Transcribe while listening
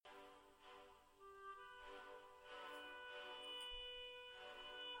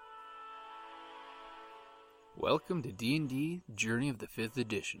Welcome to D&D Journey of the 5th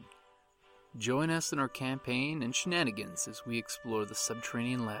Edition. Join us in our campaign and shenanigans as we explore the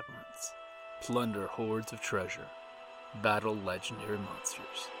subterranean labyrinths, plunder hordes of treasure, battle legendary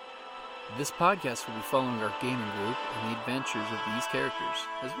monsters. This podcast will be following our gaming group and the adventures of these characters,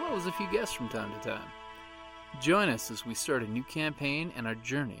 as well as a few guests from time to time. Join us as we start a new campaign and our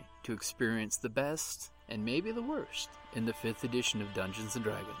journey to experience the best, and maybe the worst, in the 5th edition of Dungeons &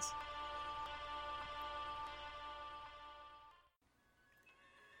 Dragons.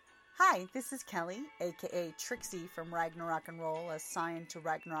 Hi, this is Kelly, aka Trixie from Ragnarok and Roll, a Scion to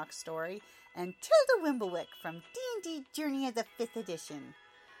Ragnarok story, and Tilda Wimblewick from D&D Journey of the 5th Edition.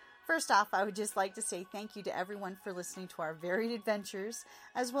 First off, I would just like to say thank you to everyone for listening to our varied adventures,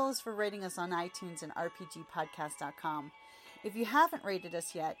 as well as for rating us on iTunes and RPGpodcast.com. If you haven't rated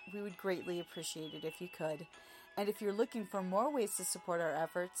us yet, we would greatly appreciate it if you could. And if you're looking for more ways to support our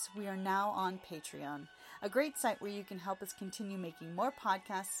efforts, we are now on Patreon, a great site where you can help us continue making more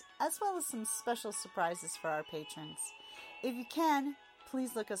podcasts, as well as some special surprises for our patrons. If you can,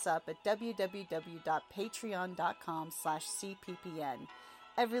 please look us up at www.patreon.com/cppn.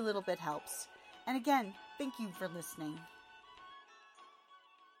 Every little bit helps. And again, thank you for listening.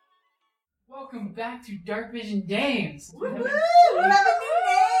 Welcome back to Dark Vision Games. Woo-hoo! We have a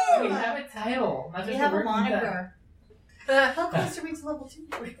new We name! have a title, not We just have a a working title. moniker. How close are we to level 2?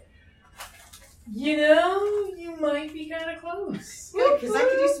 You know, you might be kind of close. Good, because I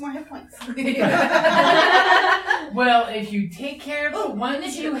could use some more hit points. Well, if you take care of the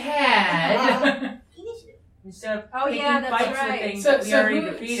ones you had. Instead of Oh, picking yeah, that's fights right. with things that we already who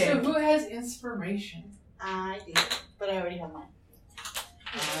defeated. has inspiration? I did, but I already have mine.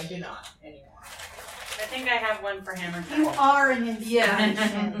 I do not anymore. I think I have one for Hammer You Time. are an inspiration.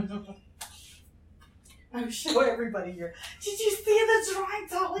 Yeah. I'm sure everybody here. Did you see the drawing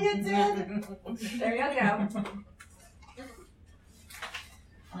Talia did? There you go.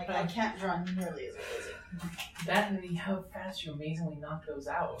 Like, I can't draw nearly as well as you. That and how fast you amazingly knock those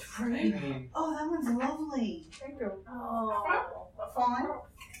out. Right. I mean, Oh, that one's lovely. Thank you. Oh. Fun.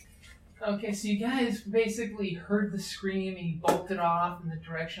 okay, so you guys basically heard the scream and you bolted off in the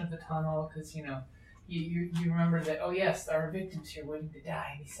direction of the tunnel because, you know, you remember that, oh yes, our victims here waiting to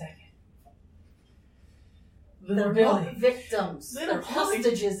die any second. Little They're Billy. both victims. Little They're Billy.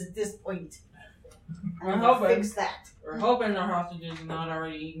 hostages at this point. We're I'll hoping, fix that. we're hoping our hostages are not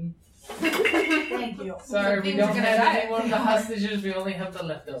already eaten. Thank you. Sorry, we Things don't are gonna have die. any more of the hostages, we only have the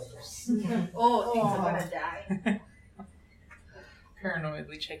leftovers. Oh, things Oh. are gonna die.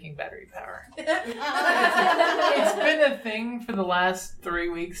 Paranoidly checking battery power. It's been a thing for the last 3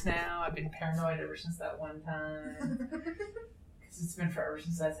 weeks now. I've been paranoid ever since that one time. Because it's been forever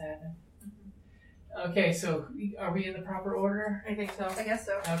since that's happened. Okay, so are we in the proper order? I think so. I guess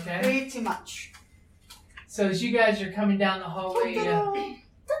so. Okay. Way too much. So as you guys are coming down the hallway, Sorry.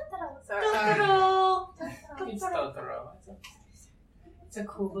 it's Totoro. It's a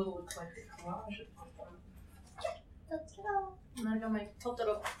cool little eclectic collage. I'm gonna go my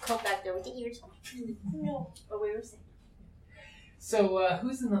Totoro coat back there with the ears. No, but we were saying. So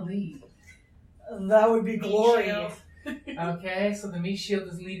who's in the lead? That would be glory. Okay, so the meat shield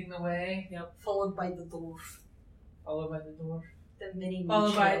is leading the way, Followed by the dwarf. followed by the dwarf. The mini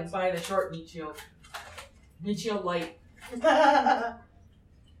Followed by, shield. by the short meat shield. Meat shield light.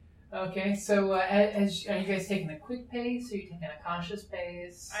 Okay, so as are you guys taking a quick pace, or are you taking a cautious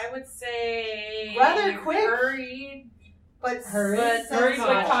pace? I would say... Rather quick. Hurried. But Hurry. But hurried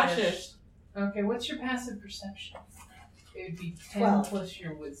but cautious. cautious. Okay, what's your passive perception? It would be 10 12. plus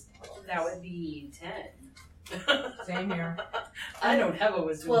your wisdom. That would be 10. Same here. I don't have a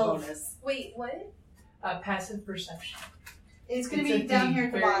wisdom 12. bonus. Wait, what? Passive perception. It's going to It's be at down here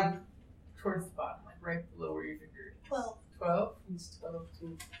at the very- bottom. Towards the bottom, like right below where your finger is. 12. 12? It's 12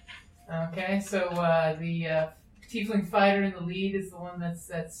 too. Okay, so the tiefling fighter in the lead is the one that's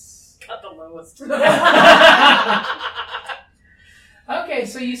Got the lowest. Okay,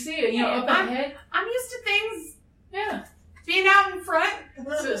 so you see it, you know, up ahead. I'm used to things Yeah. being out in front.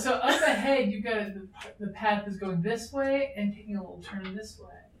 So up ahead, you've got the path is going this way and taking a little turn this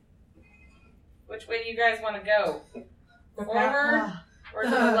way. Which way do you guys want to go? Uh, Forward or to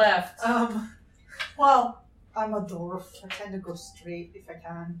the left? well, I'm a dwarf. I tend to go straight if I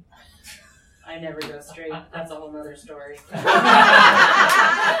can. I never go straight. That's a whole nother story. Oh,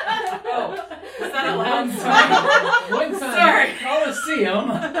 was that allowed? One time, Sorry. Coliseum,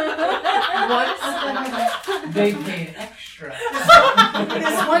 once they paid extra.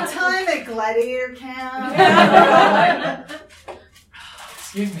 This one time at Gladiator Camp.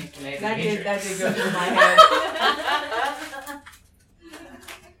 Excuse me, Gladiator. That did go through my head.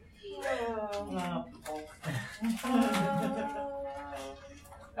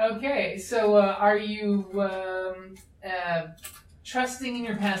 Okay, so are you trusting in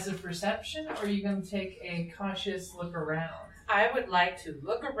your passive perception, or are you going to take a cautious look around? I would like to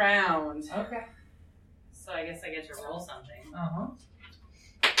look around. Okay. So I guess I get to roll something.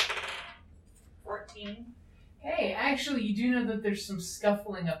 14. Hey, actually, you do know that there's some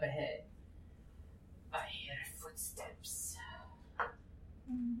scuffling up ahead. I hear footsteps.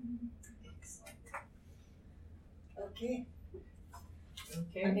 Excellent. Okay.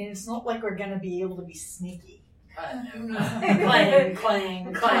 Okay. I mean, it's not like we're gonna be able to be sneaky. No. Clang,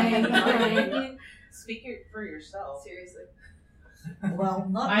 clang, clang, clang. Speak for yourself. Seriously. Well,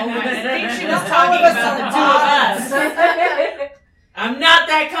 not I all of us. think she was Not all talking of us about are the two of us. I'm not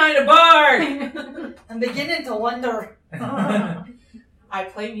that kind of bard. I'm beginning to wonder. I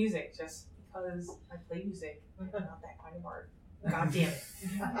play music just because I play music. I'm not that kind of art. God damn it.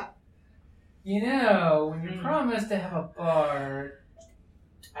 You know, when you promised to have a bard.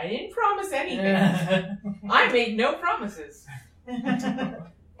 I didn't promise anything. I made no promises.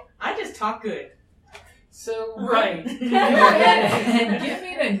 I just talk good. So, Right. Go ahead and give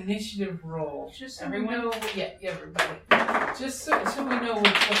me an initiative roll. Just so Everyone? we know. Yeah, everybody. Just so we know what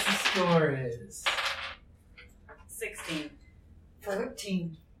the score is. 16.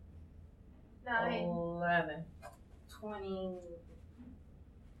 13. 9. 11. 20.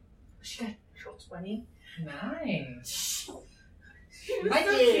 She got natural 20. Nice. She was I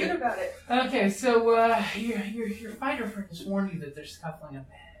so did. cute about it. Okay, so your fighter friend has warned you that there's scuffling up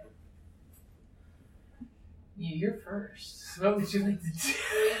ahead. You're first. What would you like to do? Do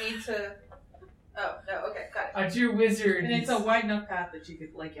we need to... Oh, no, okay, got it. Your wizard. And it's a wide enough path that you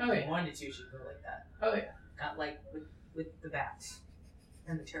could, like, if Oh, you yeah. wanted to, you could go like that. Oh, yeah. Not like with the bats.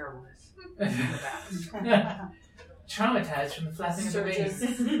 And the terribleness of the bats. Traumatized from the flapping of the wings.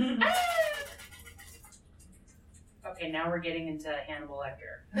 Okay, now we're getting into Hannibal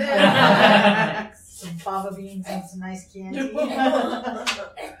Lecter. Some fava beans and some nice candy.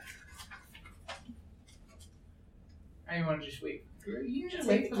 Or you want to just wait? You can just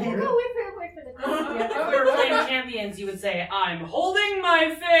Take wait for the the candy. word. Wait for the If we were playing champions, you would say, I'm holding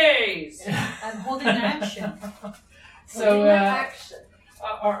my face! I'm holding action. So, action.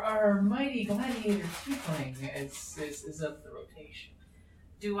 our mighty gladiator tiefling is up the rotation.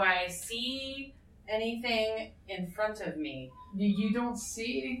 Do I see anything in front of me? You don't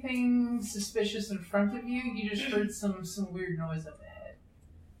see anything suspicious in front of you. You just heard some weird noise up ahead.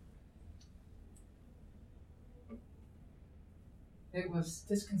 It was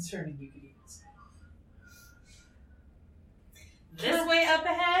disconcerting, you could even say. This way up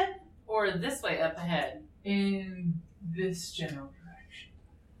ahead? Or this way up ahead? In this general direction.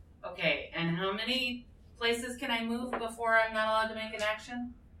 Okay, and how many places can I move before I'm not allowed to make an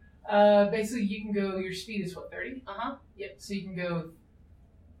action? Basically, you can go. Your speed is what, 30? Uh-huh. Yep. So you can go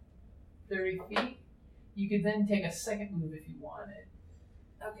 30 feet. You could then take a second move if you wanted.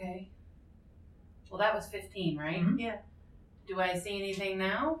 Okay. Well, that was 15, right? Mhm. Yeah. Do I see anything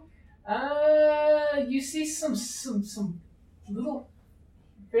now? You see some little,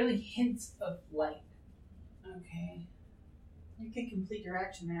 barely hints of light. Okay. You could complete your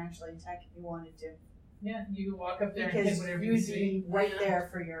action and actually attack if you wanted to. Yeah, you can walk up there and hit Because whatever you you'd see. be right there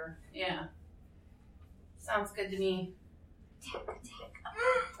for your... Yeah. Sounds good to me. You've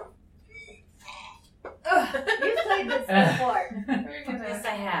played this before. Yes, I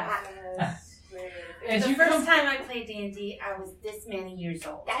have. As The you first come, time I played D&D, I was this many years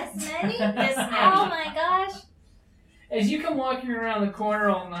old. That's many? This many. Oh my gosh. as you come walking around the corner,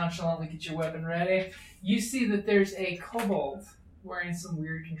 all nonchalantly get your weapon ready, you see that there's a kobold wearing some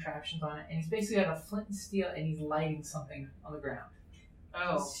weird contraptions on it, and he's basically got a flint and steel, and he's lighting something on the ground.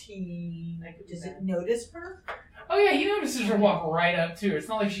 Oh. Does it notice her? Oh yeah, he notices her walk right up to her. It's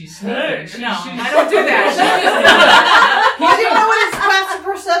not like she's sneaking. I don't do that. I didn't know what his passive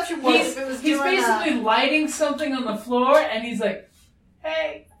perception was. He's, if it was he's doing basically lighting something on the floor, and he's like,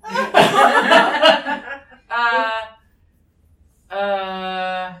 "Hey."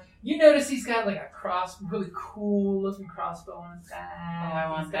 You notice he's got like a really cool looking crossbow on his back. Oh, I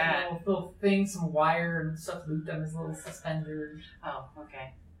want He's got that. little thing, some wire and stuff looped on his little suspenders. Oh,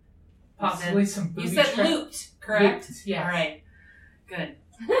 okay. Possibly some You booby said trap. looped, correct? Looped, yes. All right. Good.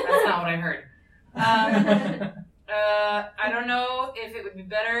 That's not what I heard. I don't know if it would be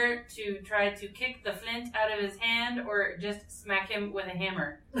better to try to kick the flint out of his hand or just smack him with a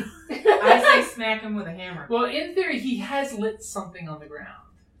hammer. I say smack him with a hammer. Well, in theory, he has lit something on the ground.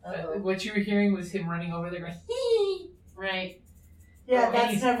 Uh-oh. What you were hearing was him running over there going, "Hee!" Right. Yeah, And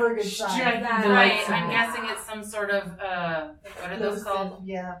that's he's never a good sign. striking Right, the Right, lights I'm in. guessing it's some sort of, what are those called?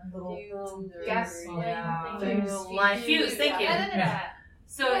 Yeah, little. Gas Yeah. Fuse, thank you. Yeah.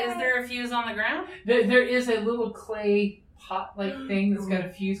 So is there a fuse on the ground? There is a little clay pot-like thing that's got a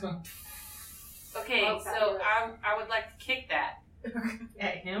fuse going. Okay, Okay. so I would like to kick that.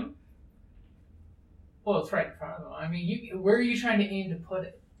 At him? Well, it's right in front of them. I mean, where are you trying to aim to put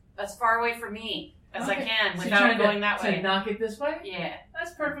it? As far away from me as I Okay. can So you're without trying going to, that to way. knock it this way? Yeah.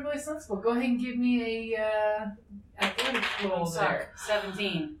 That's perfectly sensible. Go ahead and give me a athletics roll there.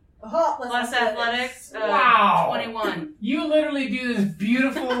 17. Oh, Plus athletics, Wow. 21. You literally do this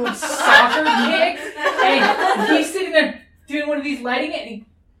beautiful soccer kick, and he's sitting there doing one of these, lighting it, and he,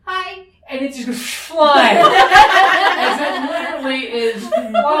 hi, and it just goes flying. As it literally is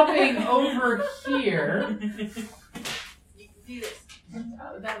flopping over here. Do this.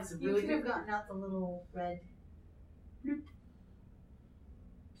 Oh, that was a You really could have good. gotten out the little red.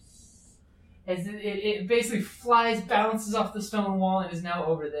 As it basically flies, bounces off the stone wall, and is now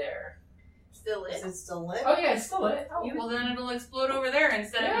over there. Still Is it. it still lit? Oh yeah, it's still lit. Well, then it'll explode over there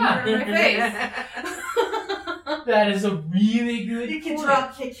instead Yeah. of in front of my face. That is a really good You can point.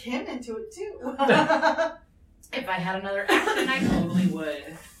 drop kick him into it too. If I had another action, I totally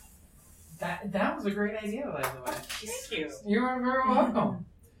would. That was a great idea, by the way. Thank you. You are very welcome.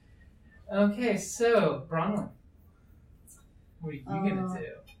 Okay, so Bronwyn, what are you gonna do?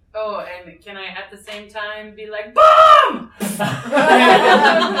 Oh, and can I at the same time be like, BOOM!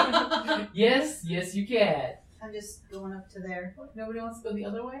 Yes, you can. I'm just going up to there. Nobody wants to go the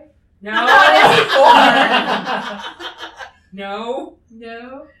other way? No. No.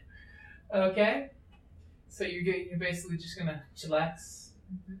 No. Okay. So you're basically just gonna chillax,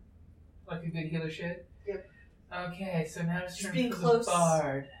 like a good healer should. Yep. Okay, so now it's Just turn being for close. the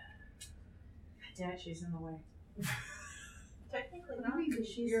bard. Damn it, she's in the way. Technically not because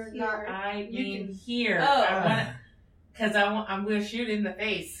she's You're here. not- I You mean can- here. Oh. Because I'm going to shoot in the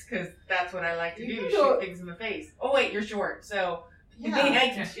face, because that's what I like to You do, can shoot go- things in the face. Oh wait, you're short, so Yeah. maybe I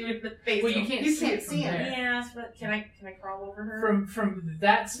can shoot in the face. Well, you can't You see can't it from see him. there. Yes, but can I crawl over her? From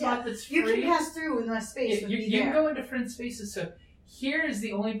that spot that's free. You can pass through with my space. you, with me you can there. go into different spaces. So here is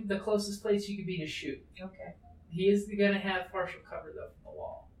the closest place you could be to shoot. Okay. He is gonna have partial cover though from the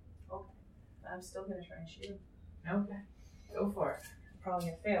wall. I'm still going to try and shoot him. Okay, go for it. I'm probably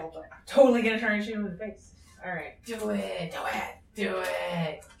going to fail, but I'm totally going to try and shoot him in the face. Alright. Do it. Do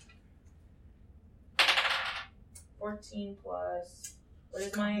it. 14 plus, what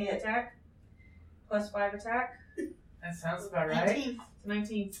is my attack? Plus 5 attack? That sounds about right. 19.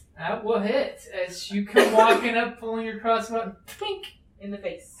 19 That will hit as you come walking up, pulling your crossbow. And twink. in the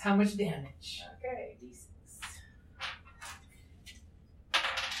face. How much damage? Okay, d6.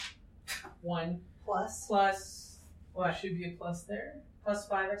 1 Plus. plus, What should be a plus there? plus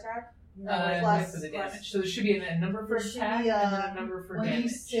 5 attack? plus- for the plus- damage. So there should be a number for There should attack be, and then a number for damage.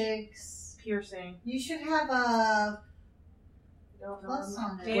 1d6. Piercing. You should have a Don't know. plus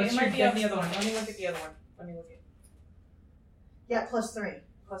on It, it. What's might your be on the dex other one. bonus? Let me look at the other one. Let me look at Yeah, plus 3.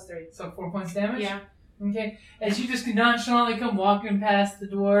 plus 3. So 4 points damage? Yeah. Okay. As you just nonchalantly come walking past the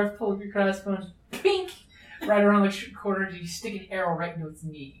dwarf, pull up your crossbow, and pink! Right around the corner, you stick an arrow right into its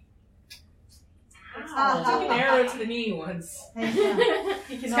knee. I took an arrow to the knee once.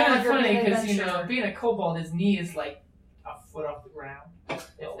 It's kind of funny because, being a kobold, his knee is like a foot off the ground. If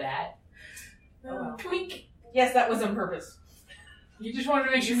that. Oh, well. Twink! Yes, that was on purpose. You just wanted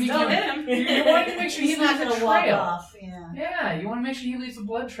to make sure he Still can. hit him. You wanted to make sure he He's not leaves a going to walk trail. off. Yeah. Yeah, you want to make sure he leaves a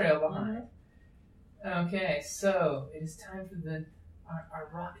blood trail behind. Okay, so it is time for our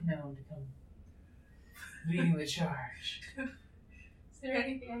rock gnome to come leading the charge. Is there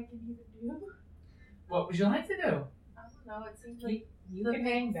anything I can even do? What would you like to do? I don't know. It seems like You the can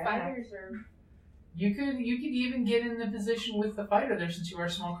hang big back. fighters are. You could even get in the position with the fighter there since you are a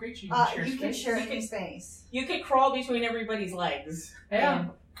small creature. You can share You can space. share You any can- space. You could crawl between everybody's legs. Yeah.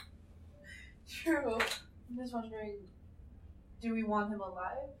 True. I'm just wondering, do we want him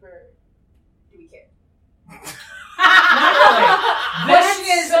alive or do we care? Question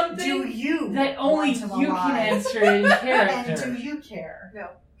is, something do you that only want him you can alive? answer in And character. do you care? No,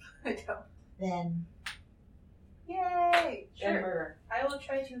 I don't. Then Yay! And Sure. murder. I will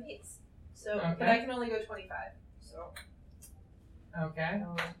try 2 hits. So, Okay. but I can only go 25. So Okay.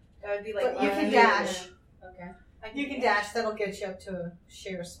 that would be like. But you can one dash. Okay. I You can dash. That'll get you up to a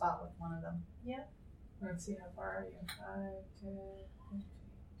share spot with one of them. Let's see, how far are you? 5, 10, 15,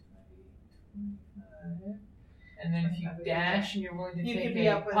 20, 25. And then if you dash and you're willing to You take could be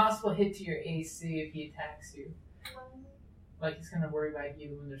a up with- possible hit to your AC if he attacks you. Like he's gonna worry about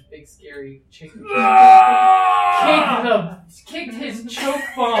you when there's big scary chicken. Kicked his choke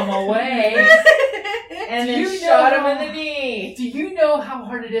bomb away. And then You shot know- him in the knee. Do you know how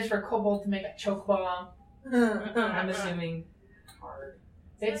hard it is for a kobold to make a choke bomb? I'm assuming hard.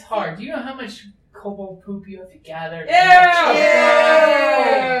 It's hard. Do you know how much kobold poop you have to gather? To Yeah!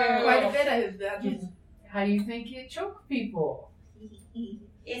 Quite a bit, I imagine. How do you think you choke people?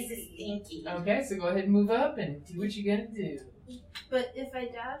 Is it stinky? Okay, so go ahead and move up and do what you're gonna do. But if I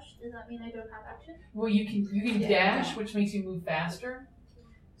dash, does that mean I don't have action? Well, you can dash, which makes you move faster.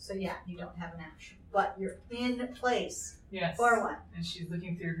 So yeah, you don't have an action, but you're in place. Yes. For what? And she's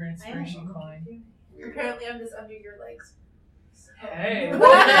looking through her inspiration coin. Apparently, I'm just under your legs. Hey.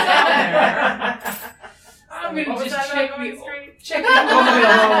 What? I'm What gonna was just that check about the going straight? check the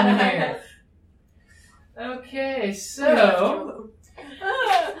oil on here. Okay, so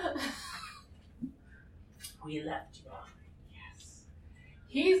We left you off. yes,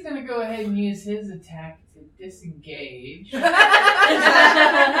 he's gonna go ahead and use his attack to disengage. Gee,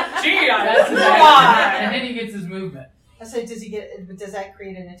 That's his action, and then he gets his movement. I said, does that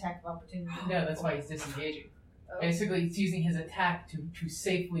create an attack of opportunity? No, that's why he's disengaging. Basically, he's using his attack to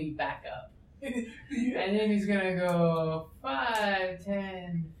safely back up. And then he's gonna go 5,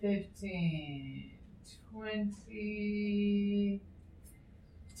 10, 15, 20,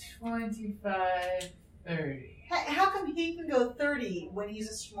 25, 30. How come he can go 30 when he's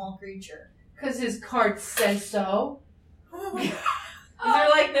a small creature? Because his card says so. Is there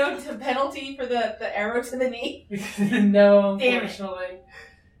like no penalty for the arrow to the knee? No, Damn it. unfortunately.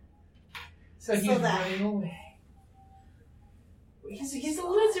 So he's So that- running away. He's a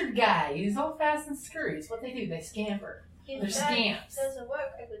lizard guy. He's all fast and scurry. It's what they do. They scamper. If They're that scamps. doesn't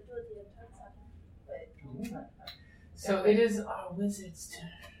work, I could do it the attack. So it is our wizard's turn.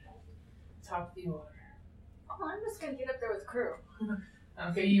 Top of the order. Oh, I'm just gonna get up there with the crew.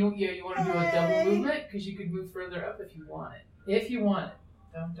 Okay, you want to do a double movement because you could move further up if you want it. If you want it,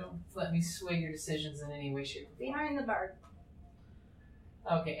 don't let me sway your decisions in any way, shape, or form. Behind the bar.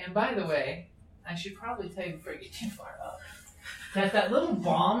 Okay, and by the way, I should probably tell you before you get too far up that little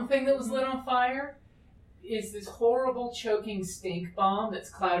bomb thing that was lit on fire is this horrible choking stink bomb that's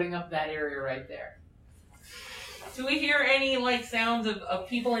clouding up that area right there. Do we hear any like sounds of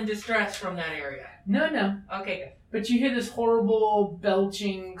people in distress from that area? No. Okay, good. But you hear this horrible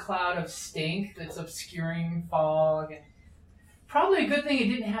belching cloud of stink that's obscuring fog, and probably a good thing it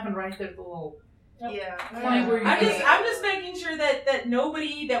didn't happen right there at the little Yeah. point where you I'm just making sure that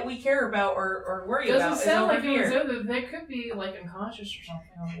nobody that we care about or worry about doesn't is sound over like it was here. other. They could be like unconscious or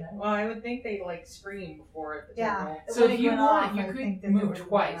something like that. Well, I would think they'd like scream before it. Yeah. So if you want, you could move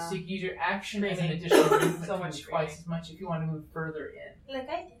twice. So you could use your action as an Screaming. additional movement So to much move twice as much if you want to move further in. Like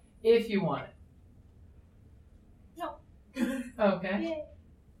I did. If you want it. No. Okay.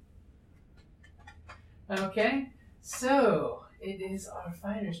 Okay. So it is our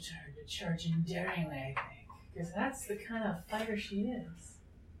fighter's turn to charge endearingly, I think. Because that's the kind of fighter she is.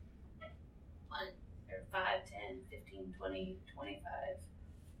 5, 10, 15, 20, 25.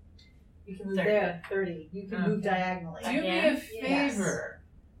 You can move 30. there, 30. You can move diagonally. Do me a Yes. favor.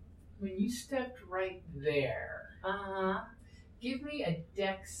 When you stepped right there, Uh-huh. give me a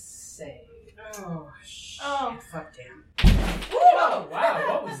dex save. Oh, shit. Oh. Fuck damn. Oh, wow,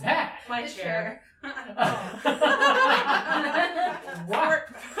 what was that? My The chair. Wow.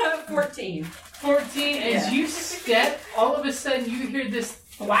 14. 14, as you step, all of a sudden you hear this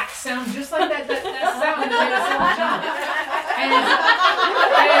thwack sound, just like that sound that made us all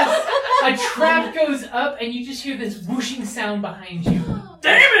jump. As a trap goes up and you just hear this whooshing sound behind you.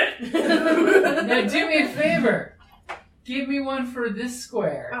 Damn it! Now do me a favor. Give me one for this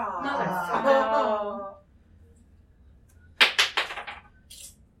square. Motherfucker.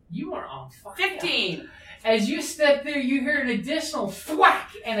 You are on fire. 15. As you step there, you hear an additional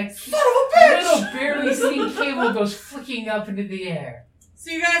thwack and a little barely seen cable goes flicking up into the air. So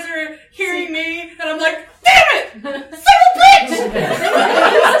you guys are hearing me, and I'm like, damn it! Still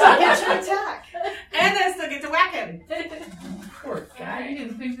get your attack. And I still get to whack him. Poor guy, you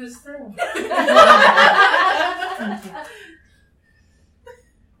didn't think this through.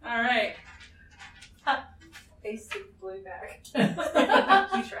 Alright. Face blew back.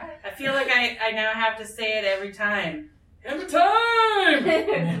 You tried. I feel like I now have to say it every time. Every time!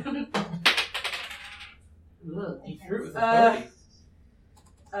 He threw it with authority.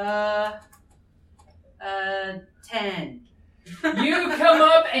 10. You come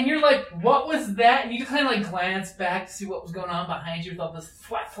up and you're like, what was that? And you kind of like glance back to see what was going on behind you with all this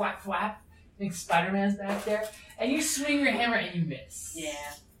flap, flap, flap. I think Spider-Man's back there. And you swing your hammer and you miss. Yeah.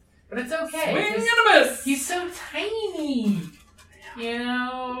 But it's okay. Swing because and a miss! He's so tiny. You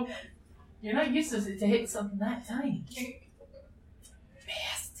know, you're not used to hit something that tiny.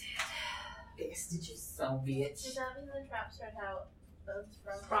 Bastard, you So be it. Does that mean the traps are out from?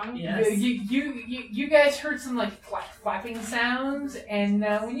 sprung. Yes. You guys heard some like flapping sounds, and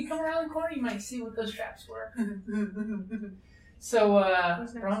when you come around the corner, you might see what those traps were. So,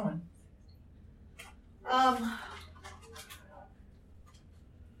 Bronwyn.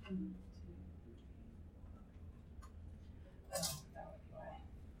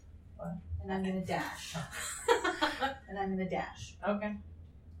 And I'm gonna dash. And I'm gonna dash. Okay.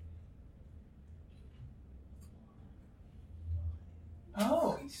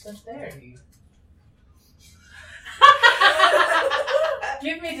 Oh, you slept there, you.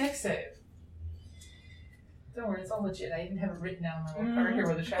 Give me a dex save. Don't worry, it's all legit. I even have it written down on my card here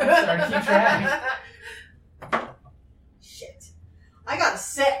where the traps are to keep track. Shit. I got a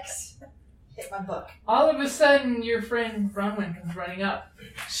 6. Hit my book. All of a sudden, your friend Bronwyn comes running up.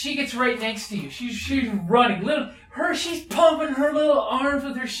 She gets right next to you. She's running. She's pumping her little arms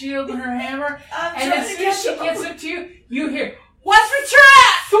with her shield and her hammer. And as soon as she gets up to you, you hear, What's for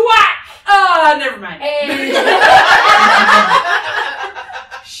trap? thwack! Oh, never mind. And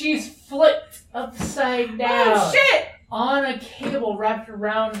she's flipped upside down. Oh, shit! On a cable wrapped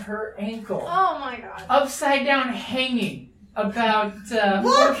around her ankle. Oh my god. Upside down hanging. About 4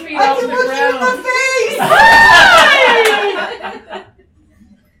 Look, feet I off can the look you in ground. the face!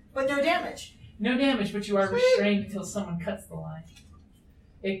 But no damage. No damage, but you are restrained until someone cuts the line.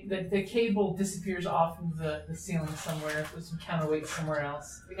 The cable disappears off of the ceiling somewhere with some counterweight somewhere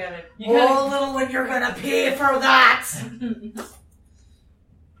else. We got it. You kinda, Oh, little one, you're gonna pay for that!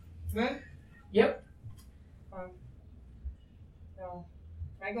 Right? Yep. No.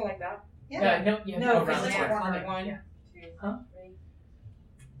 Can I go like that? No, you have to No, go around because the it's corner. corner. One, Yeah. two, Huh? three.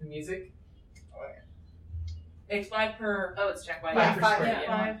 The music? It's 5 per. Oh, it's check 5. Five per five, square, yeah.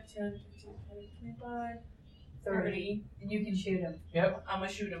 yeah. 5, 10, 15, 20, 25, 30. And you can shoot him. Yep. I'm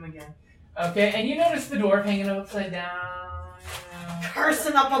gonna shoot him again. Okay, and you notice the dwarf hanging upside down. You know.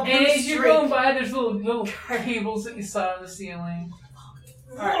 Cursing up a blue And as you're streak. going by, there's little cables that you saw on the ceiling.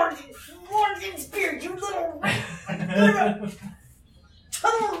 Morgan Spear, you little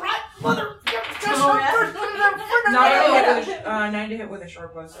tunnel rat mother. Nine to hit with a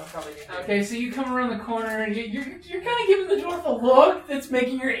short bow, so I'll probably do that. Okay, so you come around the corner, and you're kind of giving the dwarf a look that's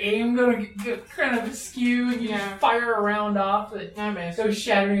making your aim go kind of askew, and you fire a round off that I missed. goes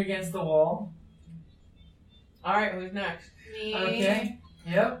shattering against the wall. Alright, who's next? Me. Okay.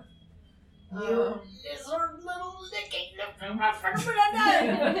 Yep. You lizard little licking.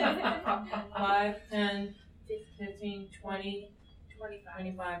 5, 10, 15, 20, 25.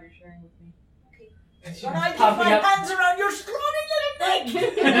 25. You're sharing with me. And she's When I get popping my up. hands around your scrawny little neck.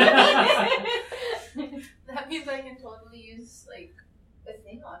 That means I can totally use like a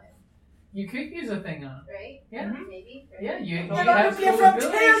thing on him, You could use a thing on. right? Yeah. Maybe. Right? Yeah, you You're have gonna be cool from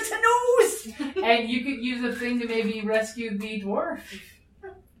abilities. tail to nose. And you could use a thing to maybe rescue the dwarf.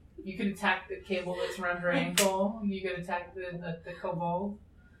 You could attack the cable that's around her ankle. You could attack the kobold.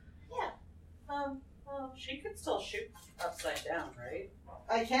 She could still shoot upside down, right?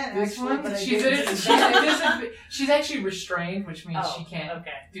 I can This actually, one, but I she's didn't. she's actually restrained, which means Oh, she can't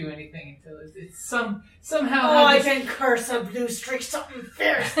okay. do anything until it's somehow. Oh, I have this- can curse a blue streak something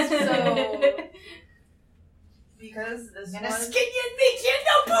fierce. So because this I'm one, gonna skin you and make you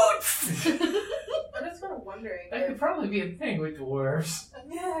into boots. I'm just kind of wondering. That could probably be a thing with dwarves.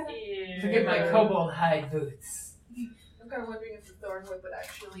 Yeah. To get my kobold hide boots. I'm kind of wondering if the thorn whip would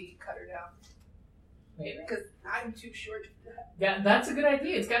actually cut her down Maybe. because I'm too short for that. Yeah, that's a good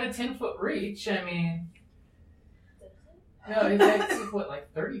idea. It's got a 10-foot reach. I mean, no, it's what,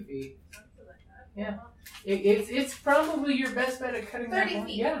 like 30 feet. Something like that. Yeah. It's probably your best bet at cutting that 30 one.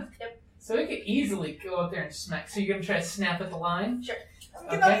 feet. Yeah. Yep. So it could easily go up there and smack. So you're gonna try to snap at the line? Sure. I'm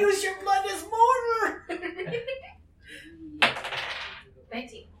gonna Okay. use your blood as mortar.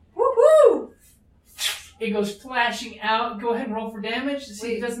 19. Woohoo! It goes flashing out. Go ahead and roll for damage to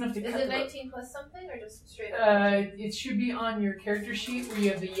see if it does enough to Is cut it the rope. 19 plus something or just straight up? It should be on your character sheet where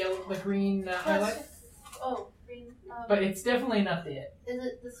you have the green highlight. Oh, green. But it's definitely enough to hit. Is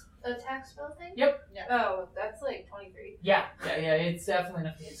it this attack spell thing? Yep. Oh, that's like 23. Yeah, it's definitely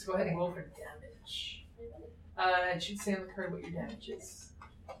enough to hit. So go ahead and roll for damage. It should say on the card what your damage is.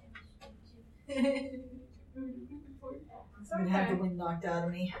 I'm gonna have the wind knocked out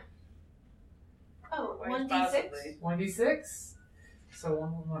of me. Oh, Quite 1d6? possibly. 1d6. So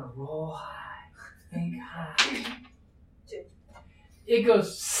I'm gonna roll high. Think high. 2. It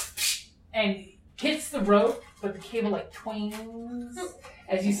goes and hits the rope, but the cable like twings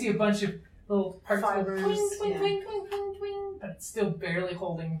as you see a bunch of little parts Fibers. of twing, twing, Yeah. twing, twing, twing, twing, but it's still barely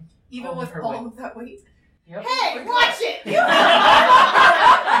holding. Even all of with her all weight. of that weight? Yep. Hey, watch it! All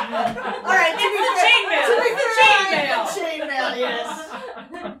right, It's chainmail, yes.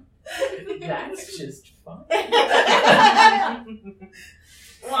 That's just fun.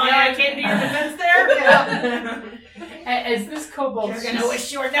 Why I can't do your defense there? As this kobold, You're gonna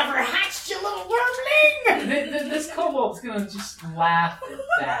wish you were never hatched, you little wormling! this kobold's gonna just laugh at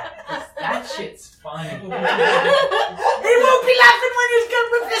that. 'Cause that shit's funny. He won't be laughing when he's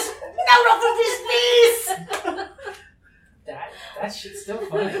gonna rip this note off of his knees! That shit's still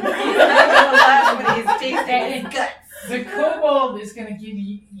funny. And guts. The kobold is gonna give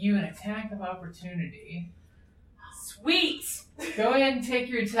you an attack of opportunity. Sweet. Go ahead and take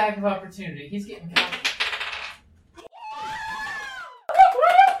your attack of opportunity. He's getting cocky.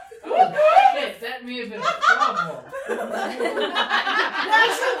 Oh, shit, that may have been a problem.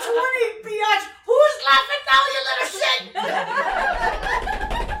 Natural 20, biatch! Who's laughing now, you little shit?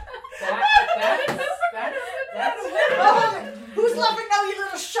 Who's laughing now, you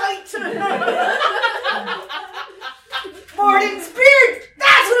little shite? Morden's beard!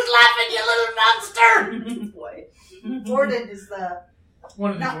 That's who's laughing, you little monster! Boy. Morden is the...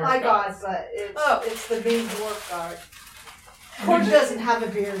 One of the Not dwarf my god, gods. but it's the main dwarf god. Cord doesn't have a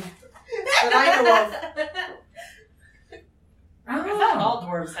beard that I know of. I thought all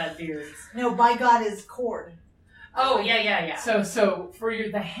dwarves had beards. No, my god is Cord. Oh, yeah. So for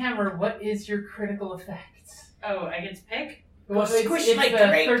the hammer, what is your critical effect? Oh, I get to pick? Well, it's squish the like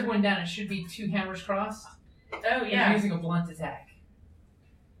grape. third one down. It should be 2 hammers crossed. Oh, You're yeah. using a blunt attack.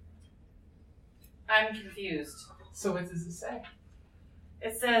 I'm confused. So what does it say?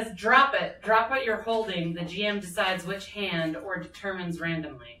 It says, drop it. Drop what you're holding. The GM decides which hand or determines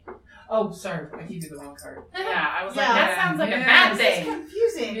randomly. Oh, sorry, I gave you the wrong card. Yeah, I was Yeah. like, that sounds like a Yeah. bad This is thing.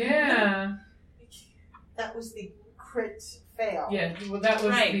 confusing. Yeah, That was the crit fail. yeah. Well, that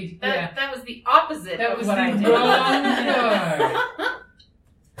was Right. the That was the opposite That of was what the I did. wrong card.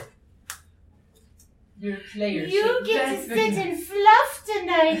 Your player. You get to sit and fluff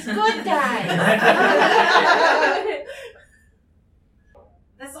tonight. Good night.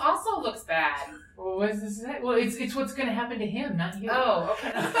 This also looks bad. Well, what does this say? Well, it's what's going to happen to him, not you. Oh,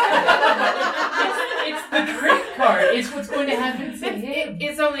 okay. It's the crit card. It's what's going to happen to him.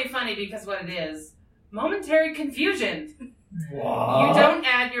 It's only funny because what it is, momentary confusion. Wow. You don't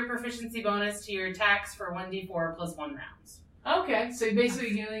add your proficiency bonus to your attacks for 1d4 plus 1 rounds. Okay, so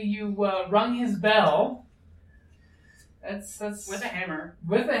basically you rung his bell. That's With a hammer.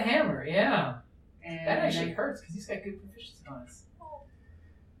 with a hammer, yeah. And That actually hurts because he's got good proficiency bonus.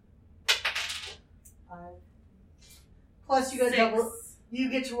 Plus, you got 6. double. You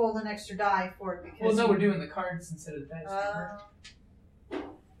get to roll an extra die for it because. Well, no, we're doing the cards instead of the dice. remember?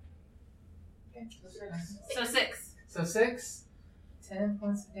 So 6. So 6, 10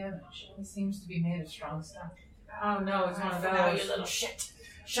 points of damage. He seems to be made of strong stuff. Oh no, it's one of Now, those. you little shit.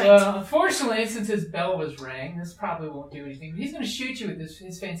 Well, unfortunately, since his bell was rang, this probably won't do anything. But he's going to shoot you with his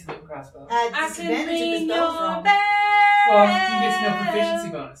fancy little crossbow. At I can disadvantage if ring his bell's your wrong. bell. Well, he gets no proficiency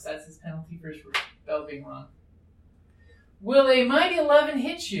bonus. That's his penalty for his bell being wrong. Will a mighty 11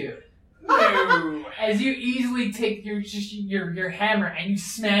 hit you? No. As you easily take your hammer and you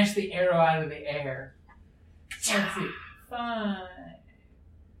smash the arrow out of the air. Let's see. 5,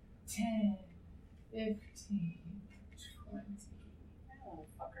 10, 15, 20. Oh,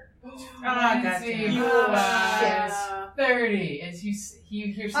 fucker. 25, 30. As you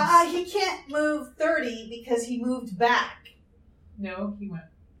hear some. He can't move 30 because he moved back. No, he went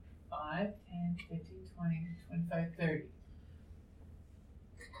 5, 10, 15, 20, 25, 30.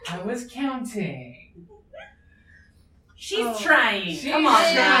 I was counting. She's trying. She's Come on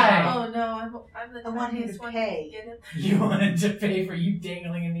trying. now. Oh no, I'm the I want him tiniest to one pay. Get him. You wanted to pay for you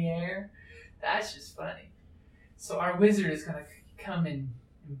dangling in the air? That's just funny. So our wizard is going to come and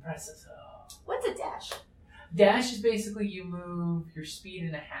impress us all. What's a dash? Dash is basically you move your speed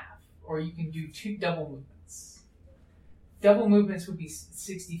in a half, or you can do 2 double movements. Double movements would be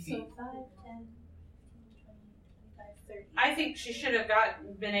 60 feet. So 5, 10, 20, 25, 30. I think she should have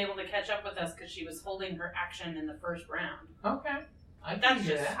been able to catch up with us because she was holding her action in the first round. Okay. I can That's do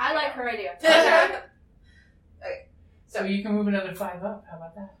just- that. I like her idea. So you can move another 5 up. How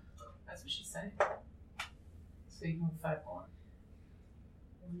about that? That's what she's saying. So you can move 5 more.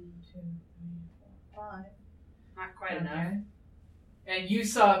 1, 2, 3, 4, 5. Not quite enough. And you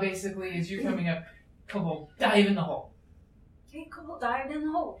saw basically as you're coming up, Kobold dive in the hole. Okay, cool. Dived in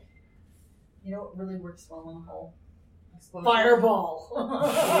the hole. You know what really works well in a hole? Explosion. Fireball.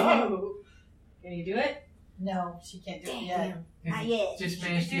 Can you do it? No, she can't do it Damn. yet. Not yet. Just You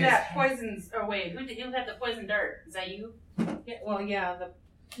managed could to do get that poisons. Oh wait, who had the poison dart? Is that you? Yeah, well, yeah,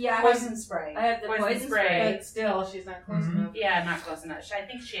 Yeah, Poison spray. I have the Poison poison spray. spray. but still, she's not close Mhm. enough. Yeah, not close enough. I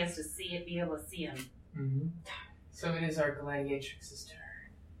think she has to see it, be able to see him. Mm-hmm. So it is our gladiatrix's turn.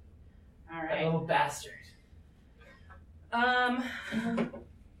 All That right. little bastard. Um,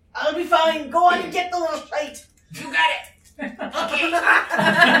 I'll be fine. Go on and get the little shite. you got it. Okay.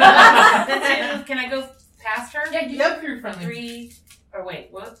 That's it. Can I go past her? Yeah, you go through friendly. 3. Or wait,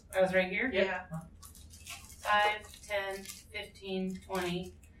 what? I was right here. Yep. Yeah. 5, 10, 15,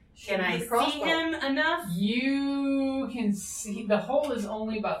 20. Shoot Can I with the see crossbow. him enough? You can see the hole is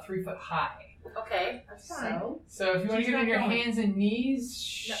only about 3 foot high. Okay. That's fine. So if you want She's to get on not your going. hands and knees,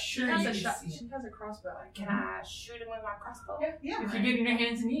 She sure has you a can shot. see him. She has a crossbow. Can I shoot him with my crossbow? Yeah. Yeah. If you get on your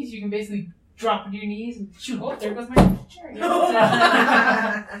hands and knees, you can basically drop to your knees and shoot. Oh, there goes my chariot.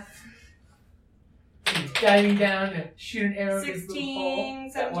 Diving down to shoot an arrow through the little hole.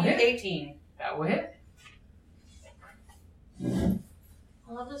 16, That will 17, hit. 18. That will hit.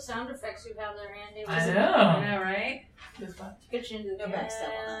 I love the sound effects you have there, Andy. I I know. know, right? This one. Get you into No the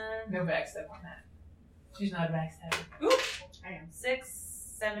backstab on that. No backstab on that. She's not a backstabber. I am 6,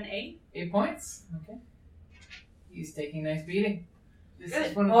 7, 8. 8 points. Okay. He's taking a nice beating. This is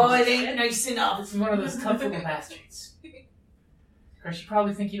Good. one of Oh, those. it ain't nice enough. This is one of those tough little bastards. Of course, you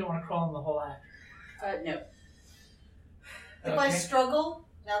probably think you don't want to crawl in the hole after. No. If I struggle,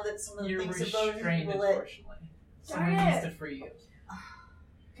 now that some of the You're things are voted, restrained, will it? unfortunately. Someone Darn needs it. to free you.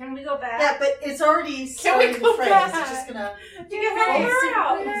 Can we go back? Yeah, but it's already Can we starting go to fray. back? It's just gonna. You can help her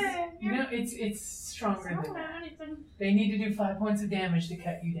out. You know, it's stronger than that. They need to do 5 points of damage to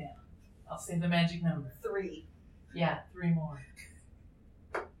cut you down. I'll say the magic number. 3. Yeah, 3 more.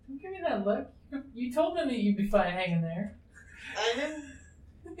 Don't give me that look. You told them that you'd be fine hanging there. I didn't.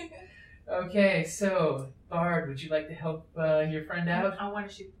 Okay, so Bard, would you like to help your friend out? I want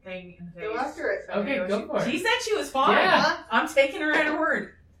to shoot the thing in the face. Go after it. Okay, go for She it. said she was fine. Yeah. I'm taking her at her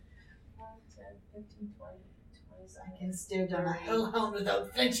word. 10, 15, 20, 27. I can stare down a hellhound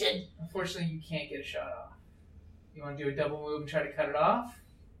without flinching. Unfortunately, you can't get a shot off. You want to do a double move and try to cut it off?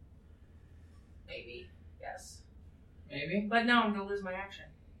 Maybe. Yes. Maybe. But no, I'm gonna lose my action.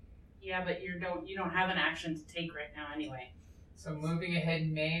 Yeah, but you don't have an action to take right now anyway. So moving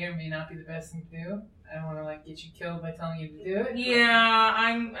ahead may or may not be the best thing to do. I don't want to get you killed by telling you to do it.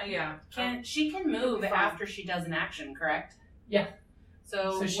 Yeah. She can move Fine. after she does an action, correct? Yeah.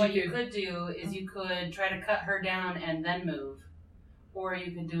 So So she what you could- could do is you could try to cut her down and then move, or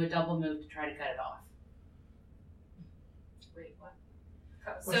you could do a double move to try to cut it off. Wait, what?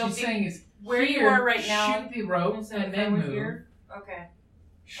 What So she's be- saying is where you here, are right now. shoot the rope So and if then I were move. here? Okay.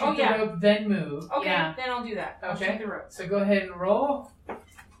 Shoot Oh, yeah. the rope, then move. Okay, Yeah. then I'll do that. I'll Okay. shoot the rope. So go ahead and roll.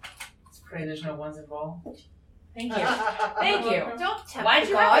 Let's pray there's no ones involved. Thank you. Thank you. Don't tempt Why'd the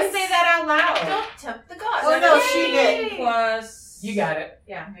you gods. have to say that out loud? Don't tempt the gods. Oh, no, she did. Plus. You got it.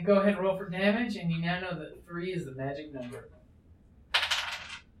 Yeah. And go ahead and roll for damage, and you now know that 3 is the magic number.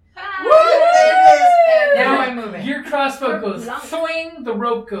 Ah. There it is. Now Your- I'm moving. Your crossbow goes Blanc. swing, the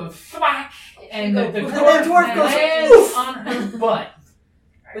rope goes thwack, and go the poof. dwarf, And the dwarf goes lands poof. on her butt.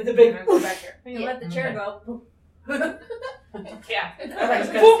 With a big I'm gonna go back here. You let the chair go. Yeah. I was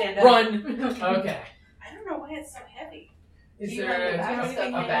gonna Whoop, stand up. Run. Okay. I don't know why it's so heavy. Is Do you there have a,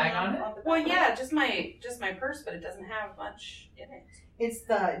 anything a bag hanging on it? the Well, back? yeah, just my purse, but it doesn't have much in it.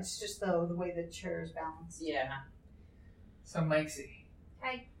 It's just the way the chair is balanced. Yeah. So, Mikesy.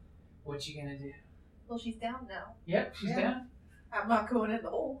 Hi. What you gonna do? Well, she's down now. Yep, she's Yeah. down. I'm not going in the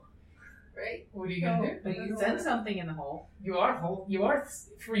hole. Right? What are you gonna do? But you can send something in the hole. You are hole. You are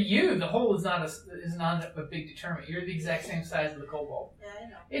for you. The hole is not a big determinant. You're the exact same size as the kobold. Yeah, I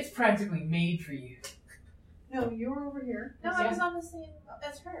know. It's practically made for you. No, you were over here. No, I was on the same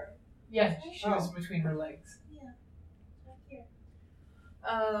as her. Yeah, she was between her legs. Right here.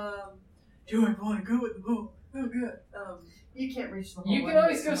 Do I want to go in the hole? Oh, good. You can't reach the hole. You can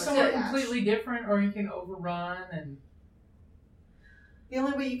always go unless somewhere you dash. completely different, or you can overrun and. The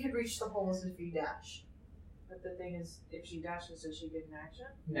only way you could reach the hole is if you dash. But the thing is, if she dashes, does she get an action?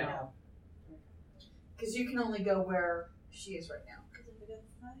 No. Because you can only go where she is right now. Because if I go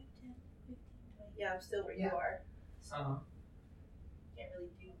 5, 10, 15, 20. Yeah, I'm still where Yeah. you are. Uh-huh. Can't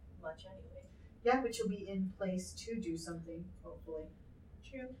really do much anyway. Yeah, but you'll be in place to do something, hopefully.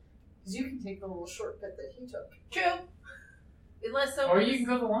 True. Because you can take the little shortcut that he took. True. Unless Or someone. you can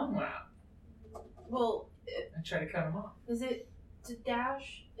go the long route Well, and try to cut them off. is it to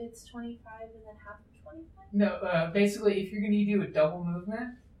dash? It's 25 and then half of 25. No, basically, if you're going to do a double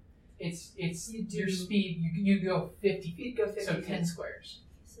movement, it's You do- your speed. You go 50 feet, You'd go 50 so feet. 10 squares.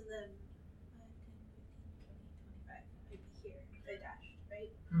 So then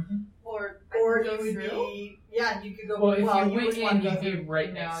Or Or go you would through? be, you could go. Well, if you went wouldn't in, wanna go you'd be through.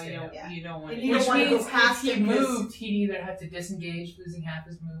 right No, next to you him. don't. Yeah. You don't want And to. you Which don't wanna go means if past he him 'cause- moved, he'd either have to disengage, losing half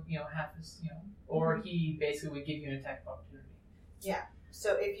his move, half his, or he basically would give you an attack of opportunity.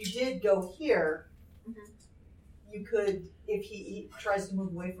 So if you did go here, Mhm. you could, if he tries to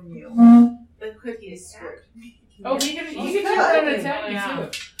move away from you. Then could he attack? Oh, he could He turn could. around and attack you Yeah.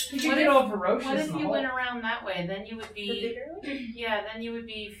 too. He could What get if- all ferocious What if in the you hole. went around that way? Then you would The be bigger one? then you would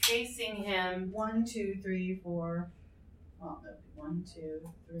be facing him. 1, 2, 3, 4. Well, no, 1,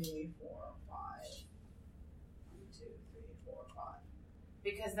 2, 3, 4, 5. 1, 2, 3, 4, 5.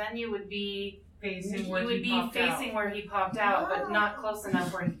 Because then you would be Facing you where would he be popped facing out. where he popped out, but not close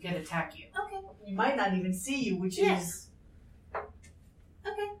enough where he could attack you. Okay. You might not even see you, which Yeah. is.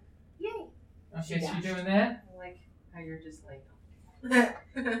 Okay. Yay. Okay, so you're doing that? I like how you're just like.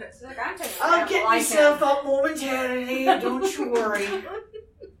 It's like I'm taking I'll a get nap. myself up momentarily. Don't you worry.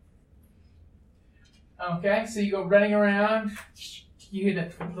 Okay, so you go running around. You hear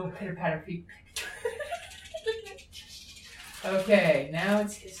the little pitter patter feet. Okay, now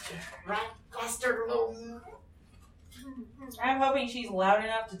it's his turn. I'm hoping she's loud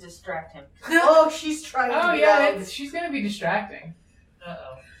enough to distract him. Oh, she's trying Oh to be yeah, loud. she's gonna be distracting.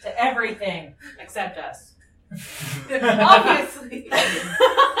 Uh-oh. To everything except us. Obviously.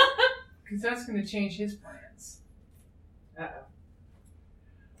 Because that's gonna change his plans. Uh-oh.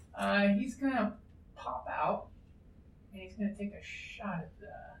 He's gonna pop out, and he's gonna take a shot at the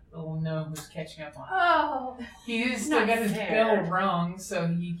little gnome who's catching up on him. Oh. He is still Not got his fair. bell rung, so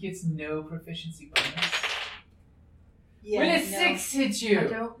he gets no proficiency bonus. Yeah, Will a no. 6 hit I you?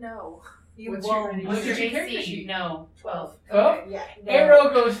 don't know. You What's won't. your- What's your character AC? sheet? No. 12. Oh, Yeah. no. arrow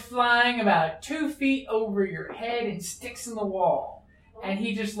goes flying about 2 feet over your head and sticks in the wall. And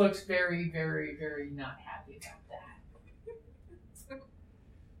he just looks very, very, very not happy about that.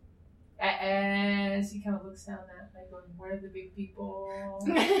 As he kind of looks down that way, going, where are the big people?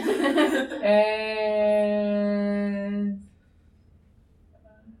 And...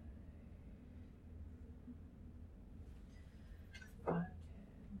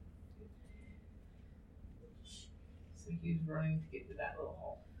 So he's running to get to that little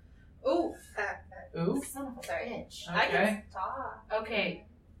hole. Ooh. Ooh. Son of a bitch. I Okay. can talk. Okay.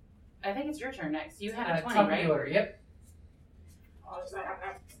 I think it's your turn next. You had a 20, Top of right? the order, yep.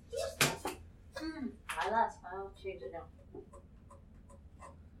 I lost. I'll change it now.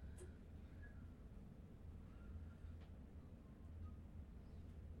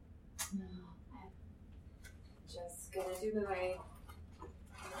 Just gonna do my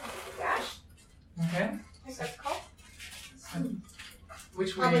dash. Okay. Is that called?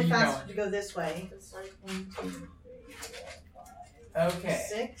 Which way are Probably you faster going? to go this way. It's like 1, 2, 3, 4, 5, Okay.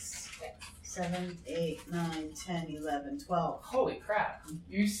 6, 7, 8, 9, 10, 11, 12. Holy crap.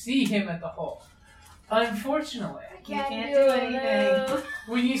 You see him at the hole. Unfortunately, You can't do anything.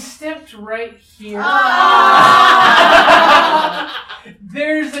 when you stepped right here, Ah!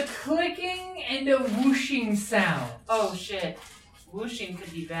 there's a clicking and a whooshing sound. Oh shit. Whooshing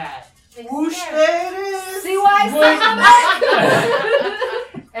could be bad. Whoosh, there it is! See why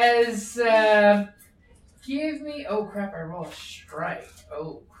Would- As, give me, oh crap, I roll a strike.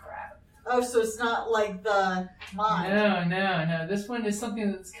 Oh crap. Oh, so it's not like the mine. No. This one is something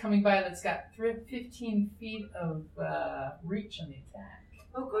that's coming by that's got 15 feet of reach on the attack.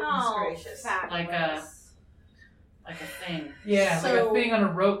 Oh, goodness Oh, gracious. Like a thing. Yeah, like So- a thing on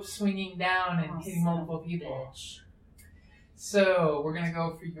a rope swinging down and Oh, hitting son multiple of a people. bitch. So we're gonna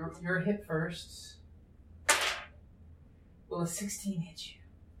go for your hit first. Will a 16 hit you?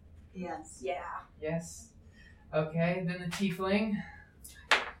 Yes. Yeah. Yes. Okay, then the tiefling.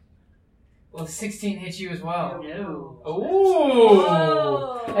 Will a 16 hit you as well? No.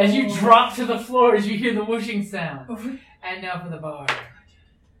 Oh! As you drop to the floor, as you hear the whooshing sound. And now for the bard.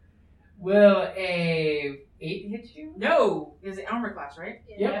 Will a 8 hit you? No! Is it armor class, right?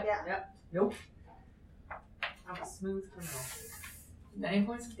 Yep. Nope. I'm a smooth criminal. 9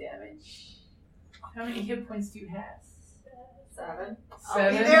 points of damage. How many hit points do you have? 7.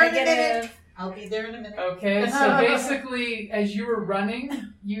 I'll be 7? there in a minute. I'll be there in a minute. Okay, so basically, as you were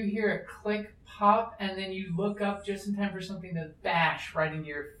running, you hear a click pop, and then you look up just in time for something to bash right into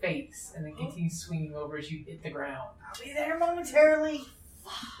your face, and then continue swinging over as you hit the ground. I'll be there momentarily.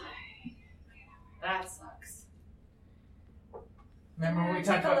 That sucks. Remember when we Take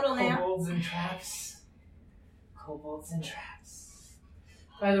talked a about little nap. kobolds and traps? Kobolds and traps.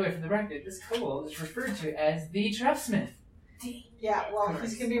 By the way, for the record, this kobold is referred to as the trapsmith. Yeah, well,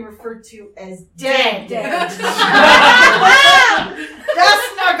 he's going to be referred to as dead. Dead.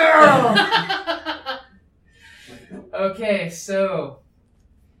 That's my girl! Okay, so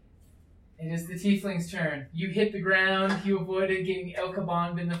It is the tiefling's turn. You hit the ground. You avoided getting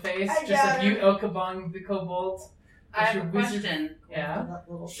Elka-bonged in the face, I just got like you Elka-bonged the kobold. I have your a wizard- question. Yeah. That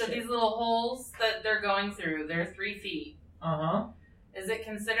little So shit. these little holes that they're going through, they're 3 feet. Uh-huh. Is it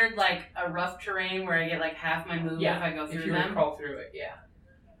considered like a rough terrain where I get like half my move Yeah, if I go if through you were to them? crawl through it, yeah.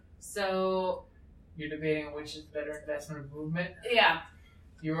 So You're debating on which is the better investment of movement. yeah,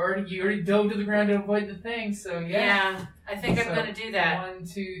 You already dove to the ground to avoid the thing, so yeah. I think I'm So, gonna do that. 1,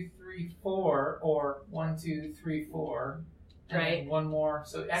 2, 3, 4, or 1, 2, 3, 4. And Right. then one more.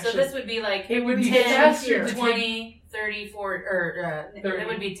 So actually, So this would be like it would be 10, faster to 20, 30, 40, or 30. it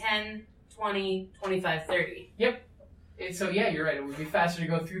would be 10, 20, 25, 30. So yeah, you're right. It would be faster to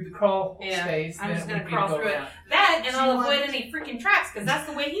go through the crawl Yeah, space I'm than just it gonna would be crawl to go through it. around. That, and Do I'll you avoid want- any freaking traps because that's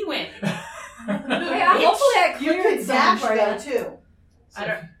the way he went. Yeah, hopefully I You cleared could some dash for though you. too, I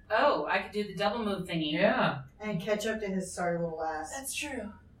don't. Oh, I could do the double move thingy. Yeah. and catch up to his sorry little ass. That's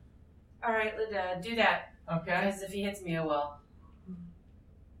true. All right, do that. Okay. Because if he hits me, oh well.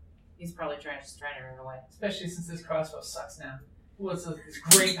 He's probably trying to run away. Especially since this crossbow sucks now. Well, it's this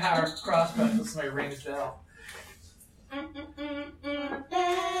great power crossbow until somebody rings the bell.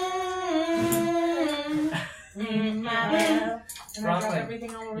 Rockland,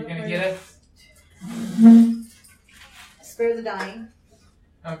 everything all over you're the gonna place. get it. Spare the dying.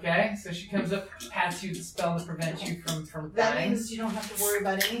 Okay, so she comes up, pats you the spell to prevent you from That dying. means you don't have to worry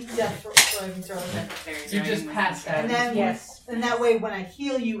about any death saving throws. You just passed that. And then, Yes. and that way, when I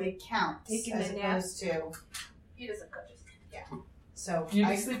heal you, it counts Taking as a nap. opposed to. He doesn't cut his. So You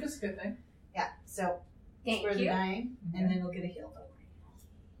I, can sleep is a good thing. yeah. So Thank spare the you. dying, and then you'll get a heal.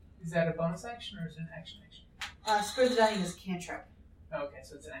 Is that a bonus action or is it an action? Spare the dying is cantrip. Okay,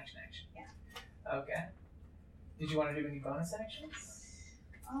 so it's an action. Yeah. Okay. Did you want to do any bonus actions?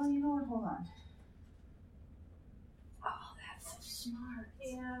 Oh, you know what? Hold on. Oh, that's so smart.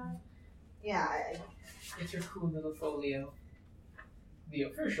 Yeah. Yeah, It's your cool little folio. The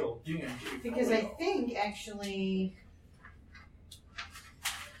official D&D because I folio. think actually,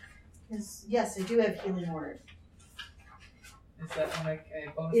 yes, I do have healing word. Is that one like a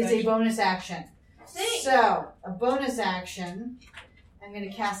bonus Is action? a bonus action. Thanks. So, a bonus action, I'm going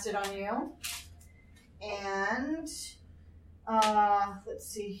to cast it on you. And, let's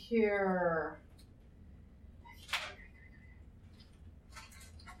see here.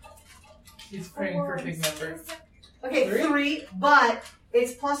 He's praying for a big number. Okay, 3? 3, but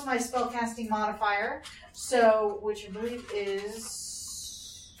it's plus my spellcasting modifier. So, which I believe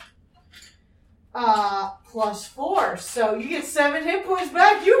is, plus 4. So, you get 7 hit points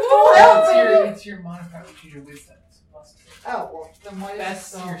back. You full health, baby! It's your modifier, which is your wisdom. It's plus 2. Oh, well, then what is That's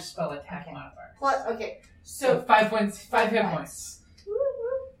so- your spell attack okay. modifier. Plus, okay, So so 5 points, 5 hit points. points.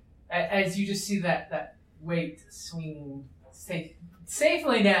 As you just see that weight swinging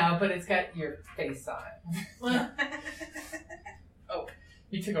safely now, but it's got your face on it.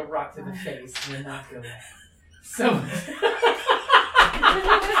 You took a rock to the face and you're not good. So No,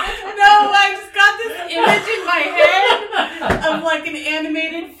 I just got this image in my head of like an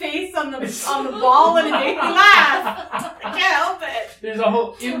animated face on the ball, and it made me laugh. I can't help it. There's a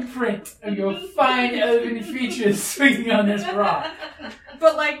whole imprint of your fine elven features swinging on this rock.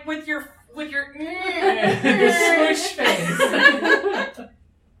 But like with your Your squish face.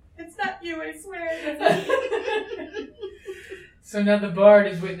 It's not you, I swear. So now the bard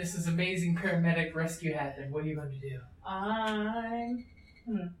has witnessed this amazing paramedic rescue happen. What are you going to do?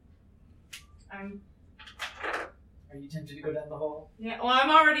 Are you tempted to go down the hole? Yeah, well, I'm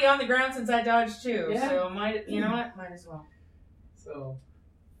already on the ground since I dodged too, Yeah. so you know what? Might as well. So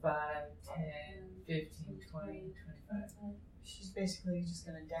 5, 10, 15, 20, 25. she's basically just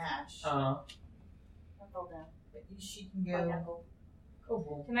going to dash. Oh. But she can go.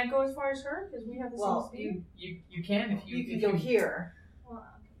 Cool. Can I go as far as her? Because we have the Well, same speed. You can if You can if go here. Well,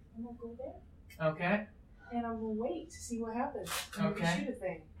 I'm gonna go there, Okay. and I'm gonna wait to see what happens. I'm Okay. gonna shoot a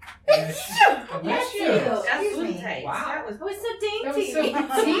thing. Bless you. Excuse me. Wow. That was It was so That was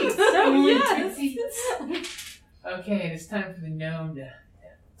dainty. so Oh, yes. Okay, it's time for the gnome to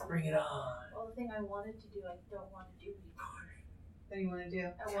bring it on. Well, the thing I wanted to do, I don't want to do anymore. What do you want to do?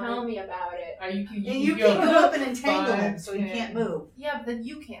 I Tell wanted, me about it. You can And you go can go up and entangle 5, him so he 10, can't move. yeah, but then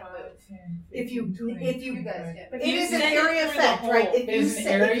you can't move. 10, If you 15, 20, if you You guys can. it is an send it area through the effect, hole. right? If It you is an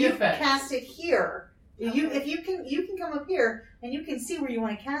say, area if you effect. cast it here, if you can come up here and you can see where you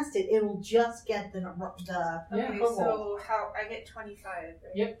want to cast it, it will just get the Yeah. Okay, kobold. so how I get 25, right?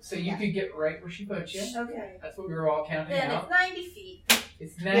 Yep, so you Yeah. could get right where she put you. Okay. That's what we were all counting Then out. it's 90 feet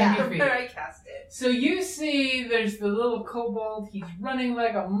It's 90 Yeah. from feet. where I cast it. So you see there's the little kobold. He's running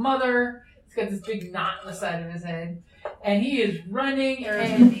like a mother. He's got this big knot in the side of his head. And he is running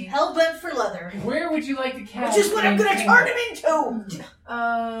and... Hell bent for leather. Where would you like to cast? Which is what I'm going to turn him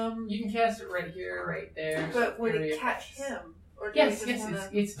into. You can cast it right here, right there. But would Area it catch him? Or do Yes, we just yes. wanna-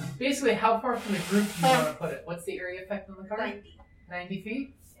 It's basically how far from the group do you want to put it. What's the area effect on the card? 90. 90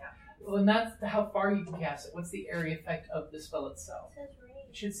 feet? Yeah. Well, and that's how far you can cast it. What's the area effect of the spell itself?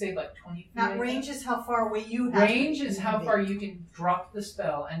 It should say like 20 feet. Not range is how far away you have Range to is how be. far you can drop the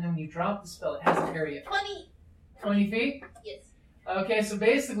spell, and then when you drop the spell, it has an area. 20. 20 feet? Yes. Okay, so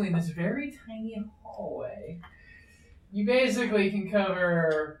basically in this very tiny hallway, you basically can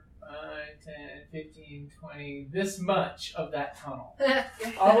cover 10, 15, 20, this much of that tunnel.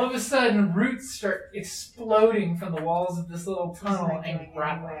 All of a sudden, roots start exploding from the walls of this little tunnel and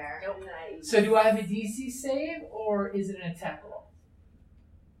grab Nice. So do I have a DC save, or is it an attack roll?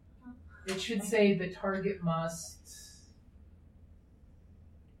 It should say the target must...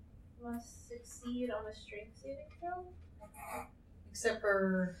 Must succeed on a strength saving throw. Except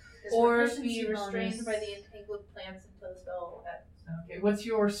for... his Or proficiency be restrained bonus. by the entangled plants until the spell ends. Okay, what's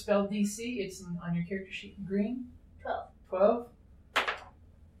your spell DC? It's on your character sheet in green. 12. 12?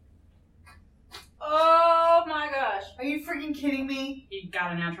 Oh my gosh. Are you freaking kidding me? He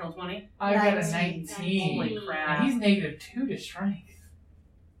got a natural 20. I got a 19. 19. Holy And crap. he's -2 to strength.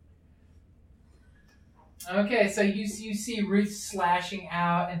 Okay, so you see roots slashing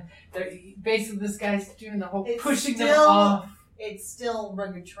out, and basically this guy's doing the whole It's pushing them still- off. It's still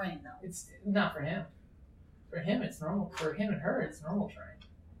rugged terrain, though. It's not for him. For him, it's normal. For him and her, it's normal terrain.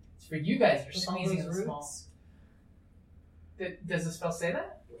 It's for you guys. You're With all squeezing in those the small. roots. Does the spell say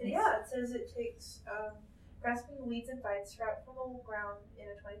that? Yeah, it says it takes grasping weeds and vines sprout from the ground in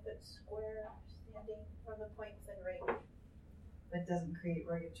a 20-foot square standing from the point within range. That doesn't create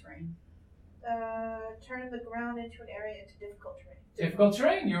rugged terrain. Turn the ground into an area into difficult terrain. Difficult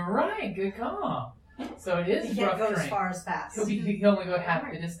terrain. You're right. Good call. So it He is can't rough go terrain. as far as fast. He'll only go half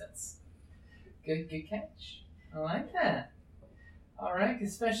the distance. Good catch. I like that. All right,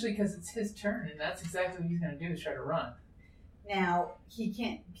 especially because it's his turn, and that's exactly what he's going to do is try to run. Now, he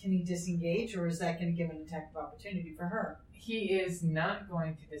can't... Can he disengage, or is that going to give an attack of opportunity for her? He is not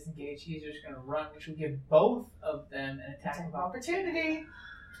going to disengage. He's just going to run, which will give both of them an attack of opportunity.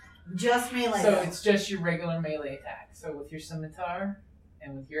 Just melee. So it's just your regular melee attack. So with your scimitar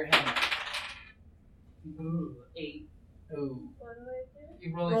and with your hammer. Ooh, 8. Ooh. What do I do?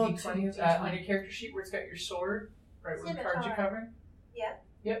 You roll Roll a d20 two on your character sheet where it's got your sword, right where the cards you're Scimitar. covering. Yeah.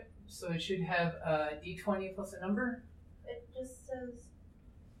 Yep. So it should have d20 plus a number. It just says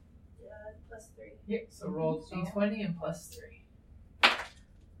 +3. Yep. So roll So- d20 and plus 3.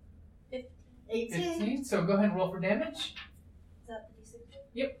 18. 15. So go ahead and roll for damage. Is that the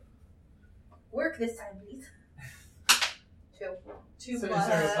D6? Work this time, please. 2. 2 So is plus...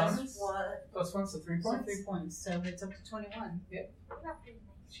 there a bonus? 1. Plus 1, so 3 So points. 3 points. So it's up to 21. Not very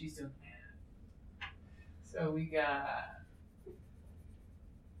nice. She's doing that. So we got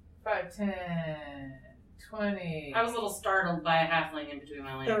 5, 10, 20. I was a little startled by a halfling in between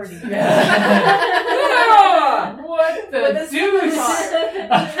my legs. 30. Yeah. What the With a deuce?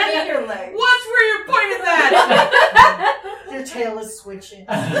 Between your legs. What's where you're pointing that? Your tail is switching.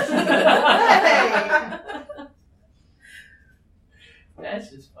 That's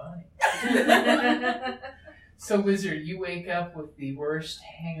just funny. So, Wizard, you wake up with the worst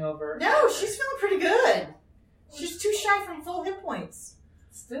hangover. No, she's feeling pretty good. She's too shy from full hit points.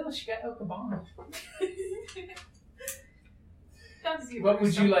 Still, she got Okabon. What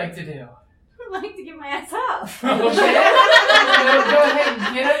would you like to do? I'd like to get my ass up. Okay. So go ahead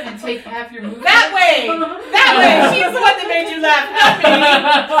and get up and take half your movement. That way! That way! She's the one that made you laugh,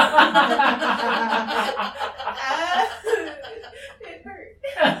 It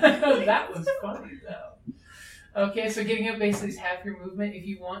hurt. That was funny, though. Okay, so getting up basically is half your movement. If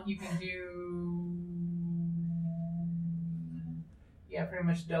you want, you can do... Yeah, pretty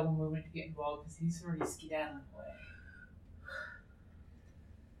much double movement to get involved because he's already skedaddling away.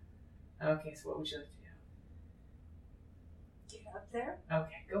 Okay, so what would you like to do? Get up there.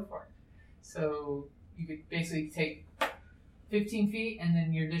 Okay, go for it. So you could basically take 15 feet and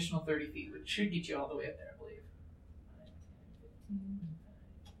then your additional 30 feet, which should get you all the way up there, I believe. 5, 10,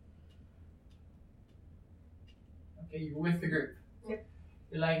 15. Okay, you're with the group. Yep.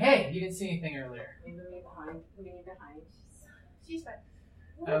 You're like, hey, you didn't see anything earlier. Leave me behind. Leave me behind. She's fine.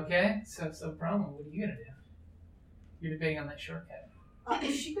 Okay, so Brahma, what are you gonna do? You're debating on that shortcut.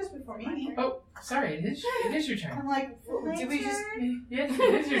 She goes before me. Oh, sorry, it is your turn. I'm like, did we just... Yes,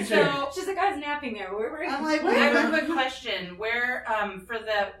 it is your turn. So, She's like, I was napping there. I'm like, I have a quick question. Where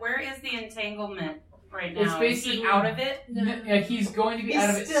is the entanglement right now? It's Is basically he out of it? He's going to be He's out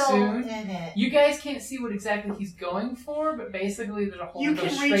of it still soon. in it. You guys can't see what exactly he's going for, but basically there's a hole You that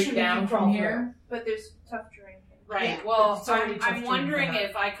goes can reach straight him if down you from crawl here. But there's tough terrain. Right. Yeah, Well, it's already tough I'm to wondering remember.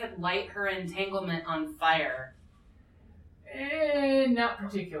 if I could light her entanglement on fire Not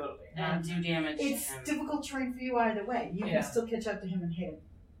particularly. and do damage It's to him. difficult terrain for you either way. You Yeah. can still catch up to him and hit him.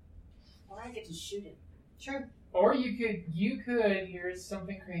 Or I get to shoot him. Sure. Or you could, here's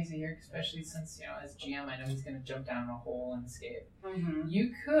something crazy here, especially since, as GM, I know he's going to jump down a hole and escape. Mm-hmm.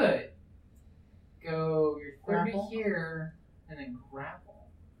 You could go your 30 Grapple? here and then grapple.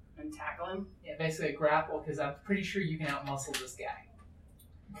 And tackle him? Yeah, basically a grapple, because I'm pretty sure you can outmuscle this guy.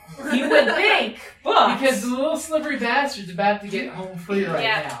 You would think, but Because the little slippery bastard's about to get home free right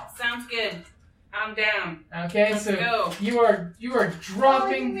Yeah, sounds good. I'm down. now. Okay, Let's so go. you are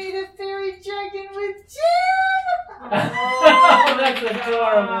dropping. made a fairy dragon with Jim! Oh, that's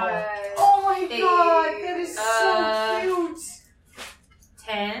adorable. Oh my Hey. god, that is so cute!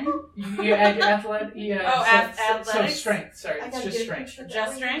 10. You add your athletic. Yeah, Oh, so athletics? strength. Sorry, I it's gotta just get a strength. picture of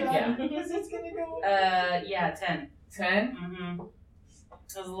Just that strength? when you're Yeah. done, Because it's gonna go. Yeah, 10. 10. Mm-hmm.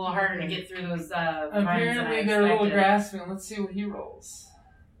 It was a little harder to get through those vines than I Apparently they're a little expected. grasping. Let's see what he rolls.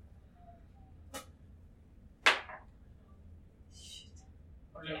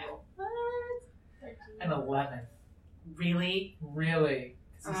 What did he roll? An 11. Really? Really?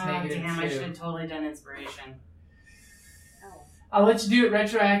 'Cause it's Oh, negative damn, 2. I should have totally done inspiration. I'll let you do it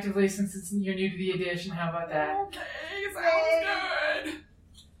retroactively since you're new to the edition. How about that? Okay, sounds good.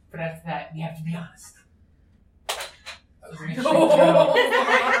 But after that, you have to be honest. That was a good Oh.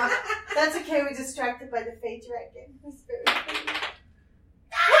 shake. That's okay, we're distracted by the Fey Dragon. It's very pretty.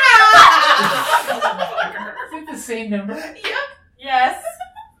 Is it the same number? Yes.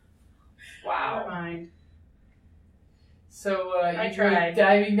 Wow. Never mind. So I you tried.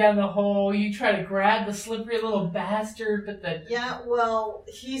 diving down the hole. You try to grab the slippery little bastard, but the Yeah, well,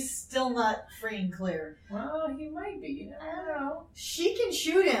 he's still not free and clear. well, he might be. You never know. She can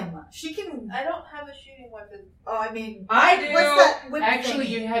shoot him. She can. I don't have a shooting weapon. Oh, I mean, I do. what's that whip Actually, thingy?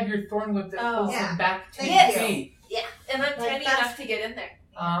 you have your thorn whip that Oh, pulls yeah. him back to Thank your you. feet. And I'm Like, tiny that's- enough to get in there.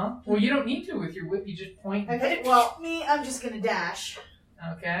 Well, you don't need to with your whip. You just point. Okay, well, I'm just gonna dash.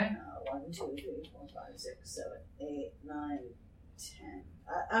 Okay. 1, 2, 3, 4, 5, 6, 7, 8, 9, 10.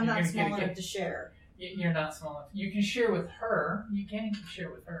 I'm You're not small gonna enough get- to share. You're not small enough. You can share with her. You can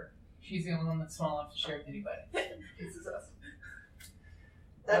share with her. She's the only one that's small enough to share with anybody. This is awesome.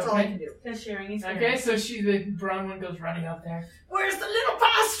 That's all I Okay. can do. Just sharing his Okay, so the brown one goes running up there. Where's the little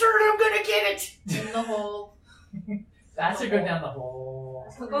bastard? I'm gonna get it! In the hole. That's a go down the hole.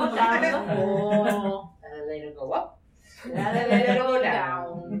 Go down the hole. Let it go up. Let it go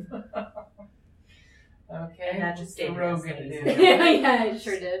down. Okay. And that just what's stayed the in rogue that gonna space. do? Yeah, it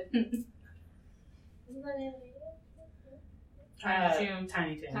sure did. Tiny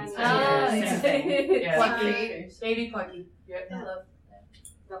Tiny Toons. Ah, Same yeah. thing. Yeah. Plucky. Baby Plucky. Yep. I love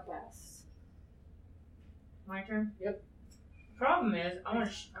The best. My turn. Yep. Problem is,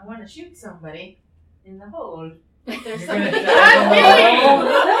 I want to shoot somebody in the hole. If there's You're gonna somebody dive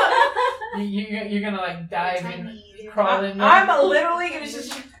in the got You're gonna like dive in, tiny. crawl in there. I'm literally gonna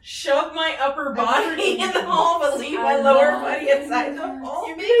just shove my upper body in the hole, but leave my lower body inside the hole.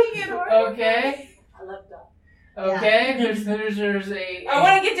 You're making it hard. Okay. I love that. Okay. There's a. I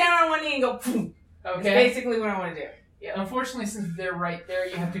want to get down on one knee and go. Poof. That's Okay. basically what I want to do. Yeah. Unfortunately, since they're right there,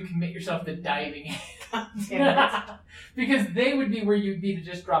 you have to commit yourself to diving. Damn Because they would be where you'd be to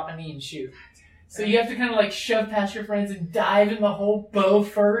just drop a knee and shoot. So you have to kind of like shove past your friends and dive in the whole bow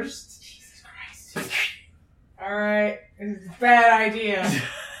first. Jesus Christ. All right, this is a bad idea.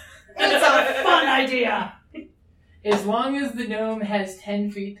 It's a fun idea! As long as the gnome has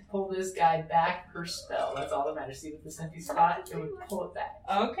 10 feet to pull this guy back per spell, that's all that matters. See, with this empty spot, it would pull it back.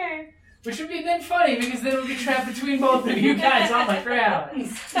 Okay. Which would be then funny because then it would get trapped between both of you guys on the ground.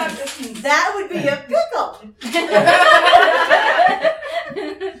 That would be a pickle!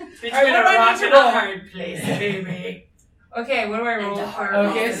 It's All right, been what a do I rock need to and a roll? hard place, baby. Okay, what do I roll?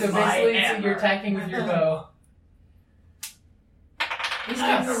 Okay, so basically you're attacking with your bow. These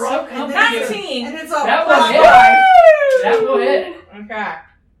guys are so complicated. 19! And it's a That will rock. hit. That will hit. Okay.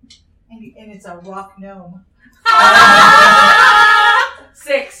 And it's a rock gnome.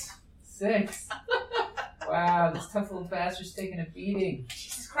 6. 6. Wow, this tough little bastard's taking a beating.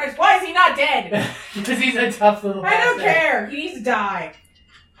 Jesus Christ, why is he not dead? Because he's a tough little I bastard. don't care. He needs to die.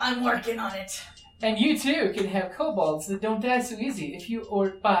 I'm working on it. And you too can have kobolds that don't die so easy if you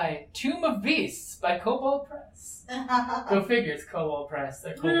buy Tomb of Beasts by Kobold Press. Go figure, it's Kobold Press.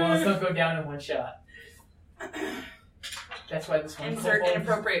 The kobolds don't go down in one shot. That's why this one. Insert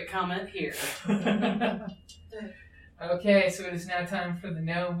inappropriate comment here. Okay, so it is now time for the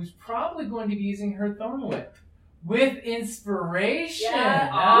gnome who's probably going to be using her thorn whip with inspiration. Yeah.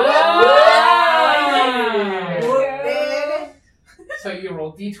 Ah. So you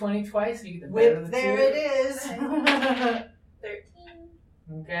roll d20 twice and you get the better of the There two. it is. 13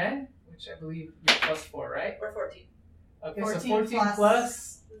 Okay, which I believe you're plus 4, right? or 14. Okay, 14 so 14 plus-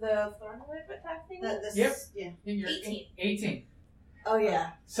 plus The thorn whip attack thing? Yep. Yeah. you're 18. 18. Oh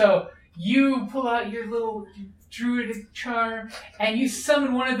yeah. So you pull out your little druidic charm and you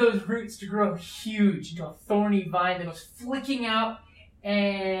summon one of those roots to grow huge into a thorny vine that goes flicking out.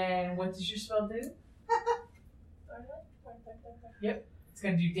 And what does your spell do? Thorn whip? It's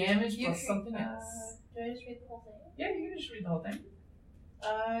going to do damage You plus cre- something else. Do I just read the whole thing? Yeah, you can just read the whole thing.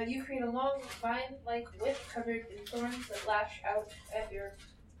 You create a long vine-like whip covered in thorns that lash out at your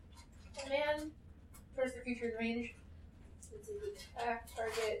command towards the creature's range. It's an attack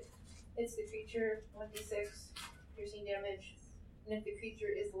target. It's the creature 1d6 piercing damage, and if the creature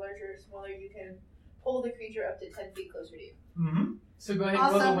is larger or smaller, you can pull the creature up to 10 feet closer to you. Mm-hmm. So go ahead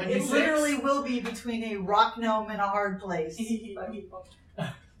and roll Awesome. the It 1d6. literally will be between a rock gnome and a hard place.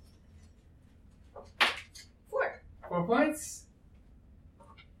 4. 4 points.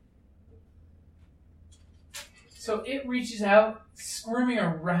 So it reaches out, squirming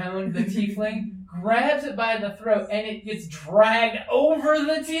around the tiefling, grabs it by the throat, and it gets dragged over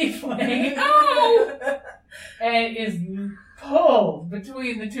the tiefling. And is pulled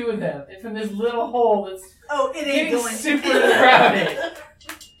between the two of them. It's in this little hole that's Oh, it ain't getting going. super crowded.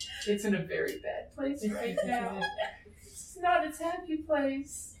 It's in a very bad place right now. It's not its happy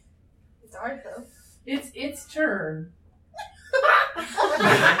place. It's hard though. It's its turn.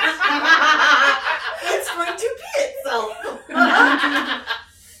 It's going to pee itself.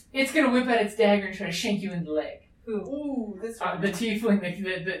 It's gonna whip out its dagger and try to shank you in the leg. Ooh, this The tiefling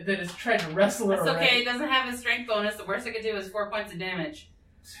that is trying to wrestle her That's around. okay, it doesn't have a strength bonus. The worst it could do is 4 points of damage.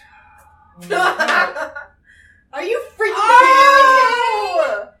 Are you freaking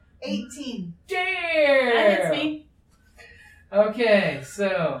Oh! kidding me? 18. Dare! That hits me. Okay,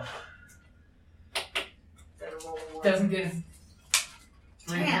 so doesn't get its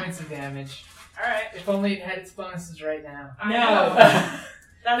 3 Damn. points of damage. Alright. If only it had its bonuses right now. I know.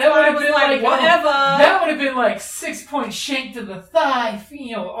 That's That why I would've was been like, like- whatever. That would have been like 6 points shank to the thigh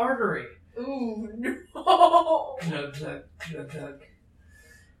fenial artery. Ooh, no. Glug, glug, glug, glug.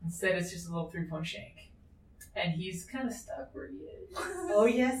 Instead, it's just a little 3-point shank. And he's kind of stuck where he is. Oh,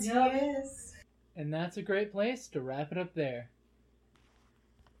 yes, he is. And that's a great place to wrap it up there.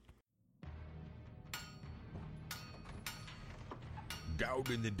 Down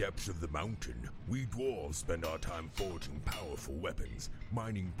in the depths of the mountain, we dwarves spend our time forging powerful weapons,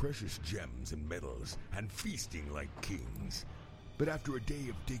 mining precious gems and metals, and feasting like kings. But after a day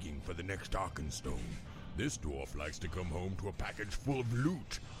of digging for the next Arkenstone, this dwarf likes to come home to a package full of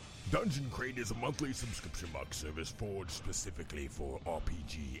loot. Dungeon Crate is a monthly subscription box service forged specifically for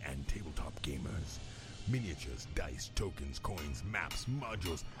RPG and tabletop gamers. Miniatures, dice, tokens, coins, maps,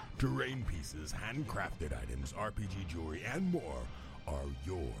 modules, terrain pieces, handcrafted items, RPG jewelry, and more are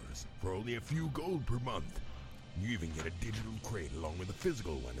yours for only a few gold per month. You even get a digital crate along with a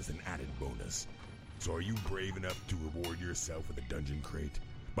physical one as an added bonus. So are you brave enough to reward yourself with a Dungeon Crate?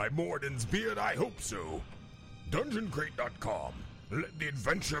 By Morden's beard, I hope so. DungeonCrate.com. Let the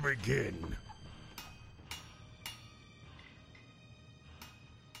adventure begin.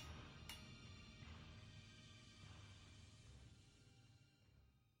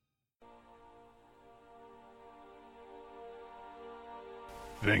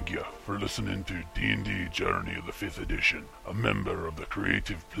 Thank you for listening to D&D Journey of the 5th Edition, a member of the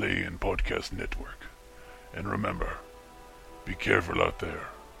Creative Play and Podcast Network. And remember, be careful out there.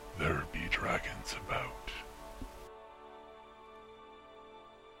 There be dragons about.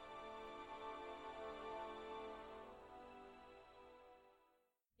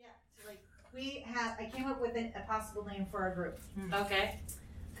 Yeah, so like I came up with a possible name for our group. Okay.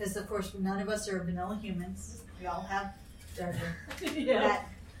 Because of course none of us are vanilla humans. We all have darker Yeah.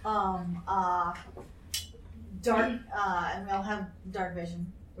 and we all have dark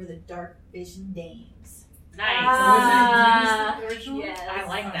vision. We're the Dark Vision Dames. Nice. Was it Dames, the original? yes. I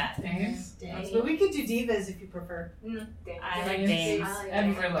like that. Dames? Dames. But we could do divas if you prefer. I like Dames.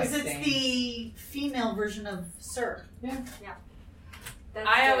 Everyone likes Because it's Dames. the female version of Sir.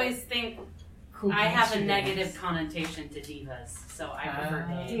 I always think Cool I have a gangster negative Dames. connotation to divas, so I prefer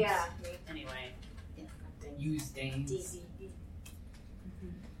Ah. Dames. Yeah. Anyway. Use Dames.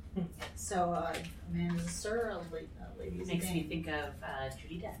 So a man is a Sir, a lady is a Makes me Dame. think of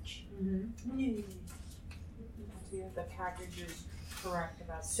Judy Dench. Mm-hmm. see if the package is correct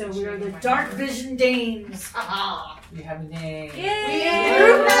about So we are the my Dark number. Vision Dames. We have a name.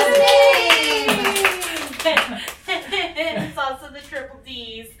 Group It's also the triple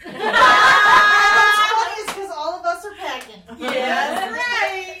D's. What's funny is because all of us are packing. Yes,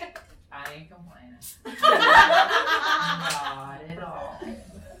 right. I ain't complaining. Not at all.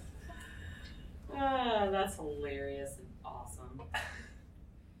 That's hilarious and awesome.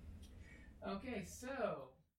 Okay, so